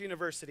Performing Arts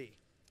University.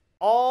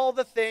 All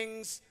the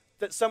things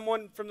that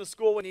someone from the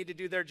school would need to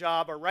do their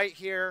job are right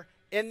here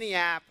in the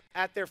app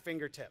at their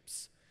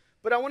fingertips.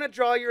 But I want to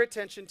draw your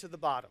attention to the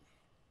bottom.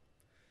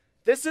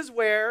 This is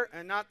where,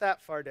 and not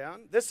that far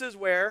down, this is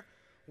where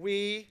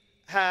we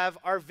have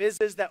our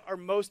vizzes that are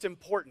most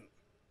important.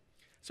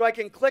 So I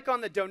can click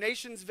on the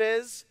donations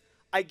viz.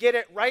 I get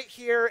it right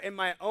here in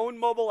my own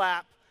mobile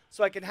app,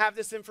 so I can have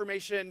this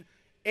information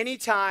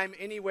anytime,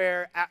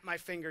 anywhere at my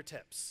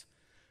fingertips.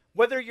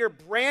 Whether you're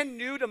brand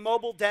new to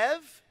mobile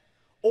dev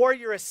or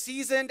you're a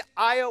seasoned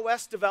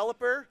iOS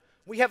developer,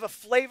 we have a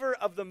flavor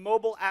of the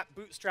Mobile App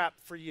Bootstrap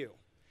for you.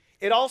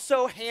 It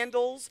also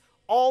handles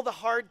all the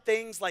hard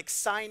things like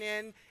sign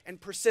in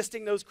and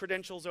persisting those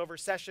credentials over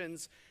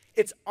sessions.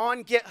 It's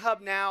on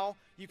GitHub now.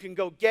 You can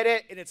go get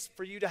it, and it's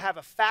for you to have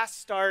a fast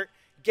start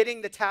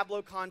getting the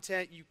Tableau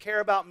content you care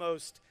about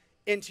most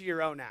into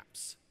your own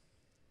apps.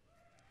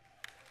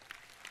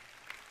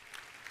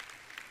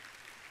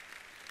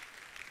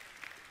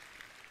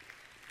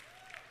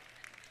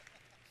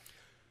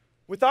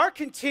 With our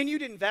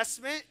continued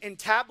investment in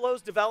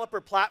Tableau's developer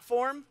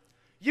platform,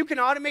 you can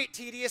automate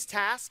tedious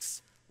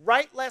tasks,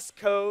 write less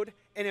code,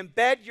 and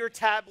embed your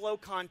Tableau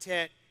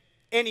content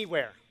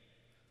anywhere.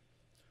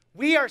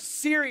 We are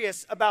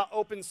serious about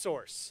open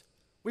source.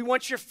 We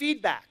want your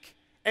feedback,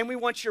 and we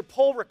want your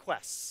pull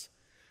requests.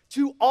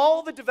 To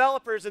all the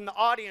developers in the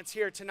audience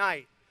here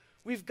tonight,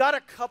 we've got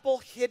a couple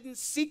hidden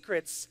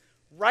secrets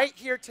right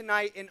here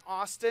tonight in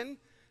Austin.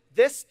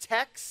 This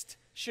text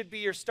should be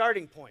your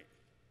starting point.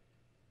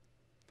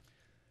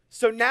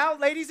 So now,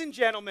 ladies and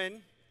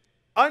gentlemen,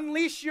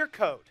 unleash your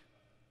code.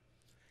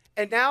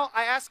 And now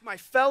I ask my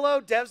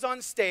fellow devs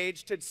on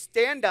stage to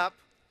stand up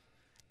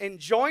and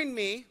join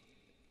me.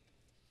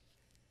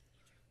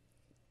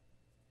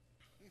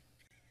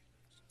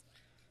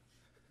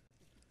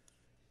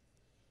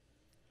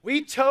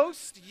 We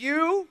toast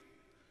you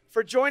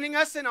for joining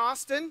us in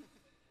Austin,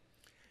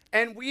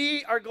 and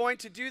we are going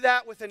to do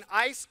that with an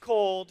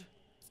ice-cold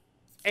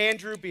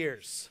Andrew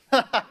Beers.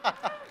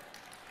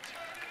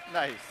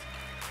 Nice.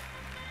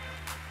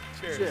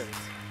 Cheers. Cheers.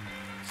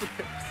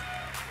 Cheers.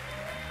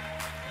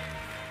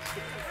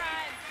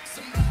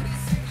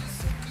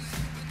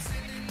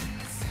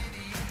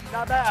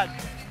 Not bad.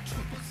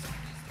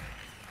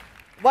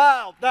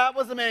 Wow, that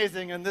was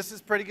amazing, and this is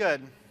pretty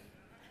good.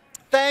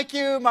 Thank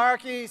you,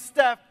 Marky,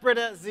 Steph,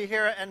 Britta,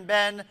 Zahira, and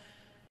Ben.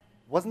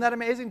 Wasn't that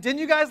amazing? Didn't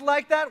you guys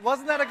like that?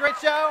 Wasn't that a great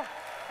show?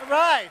 All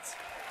right.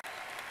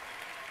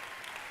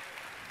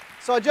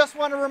 So I just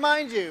want to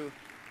remind you,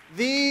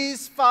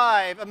 these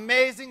 5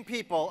 amazing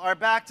people are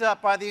backed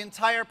up by the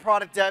entire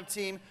product dev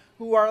team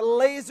who are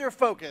laser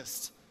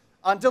focused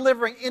on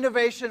delivering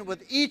innovation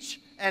with each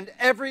and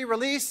every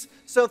release.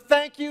 So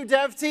thank you,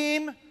 dev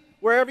team,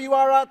 wherever you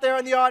are out there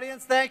in the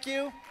audience, thank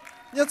you.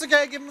 It's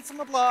okay, give them some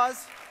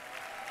applause.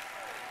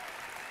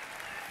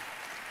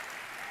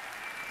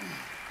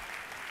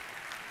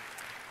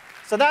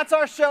 So that's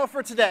our show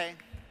for today,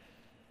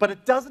 but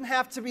it doesn't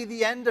have to be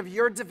the end of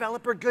your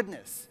developer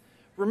goodness.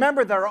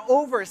 Remember, there are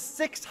over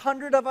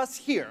 600 of us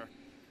here.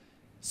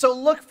 So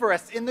look for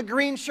us in the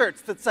green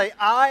shirts that say,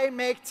 I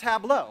make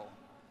Tableau.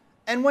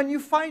 And when you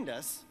find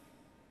us,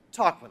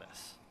 talk with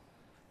us.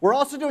 We're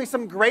also doing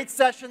some great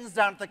sessions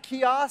down at the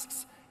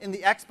kiosks in the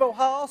expo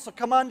hall, so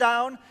come on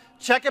down,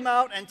 check them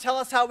out, and tell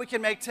us how we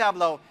can make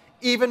Tableau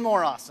even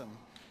more awesome.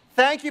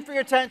 Thank you for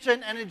your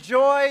attention, and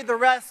enjoy the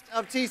rest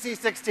of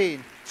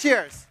TC16.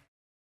 Cheers.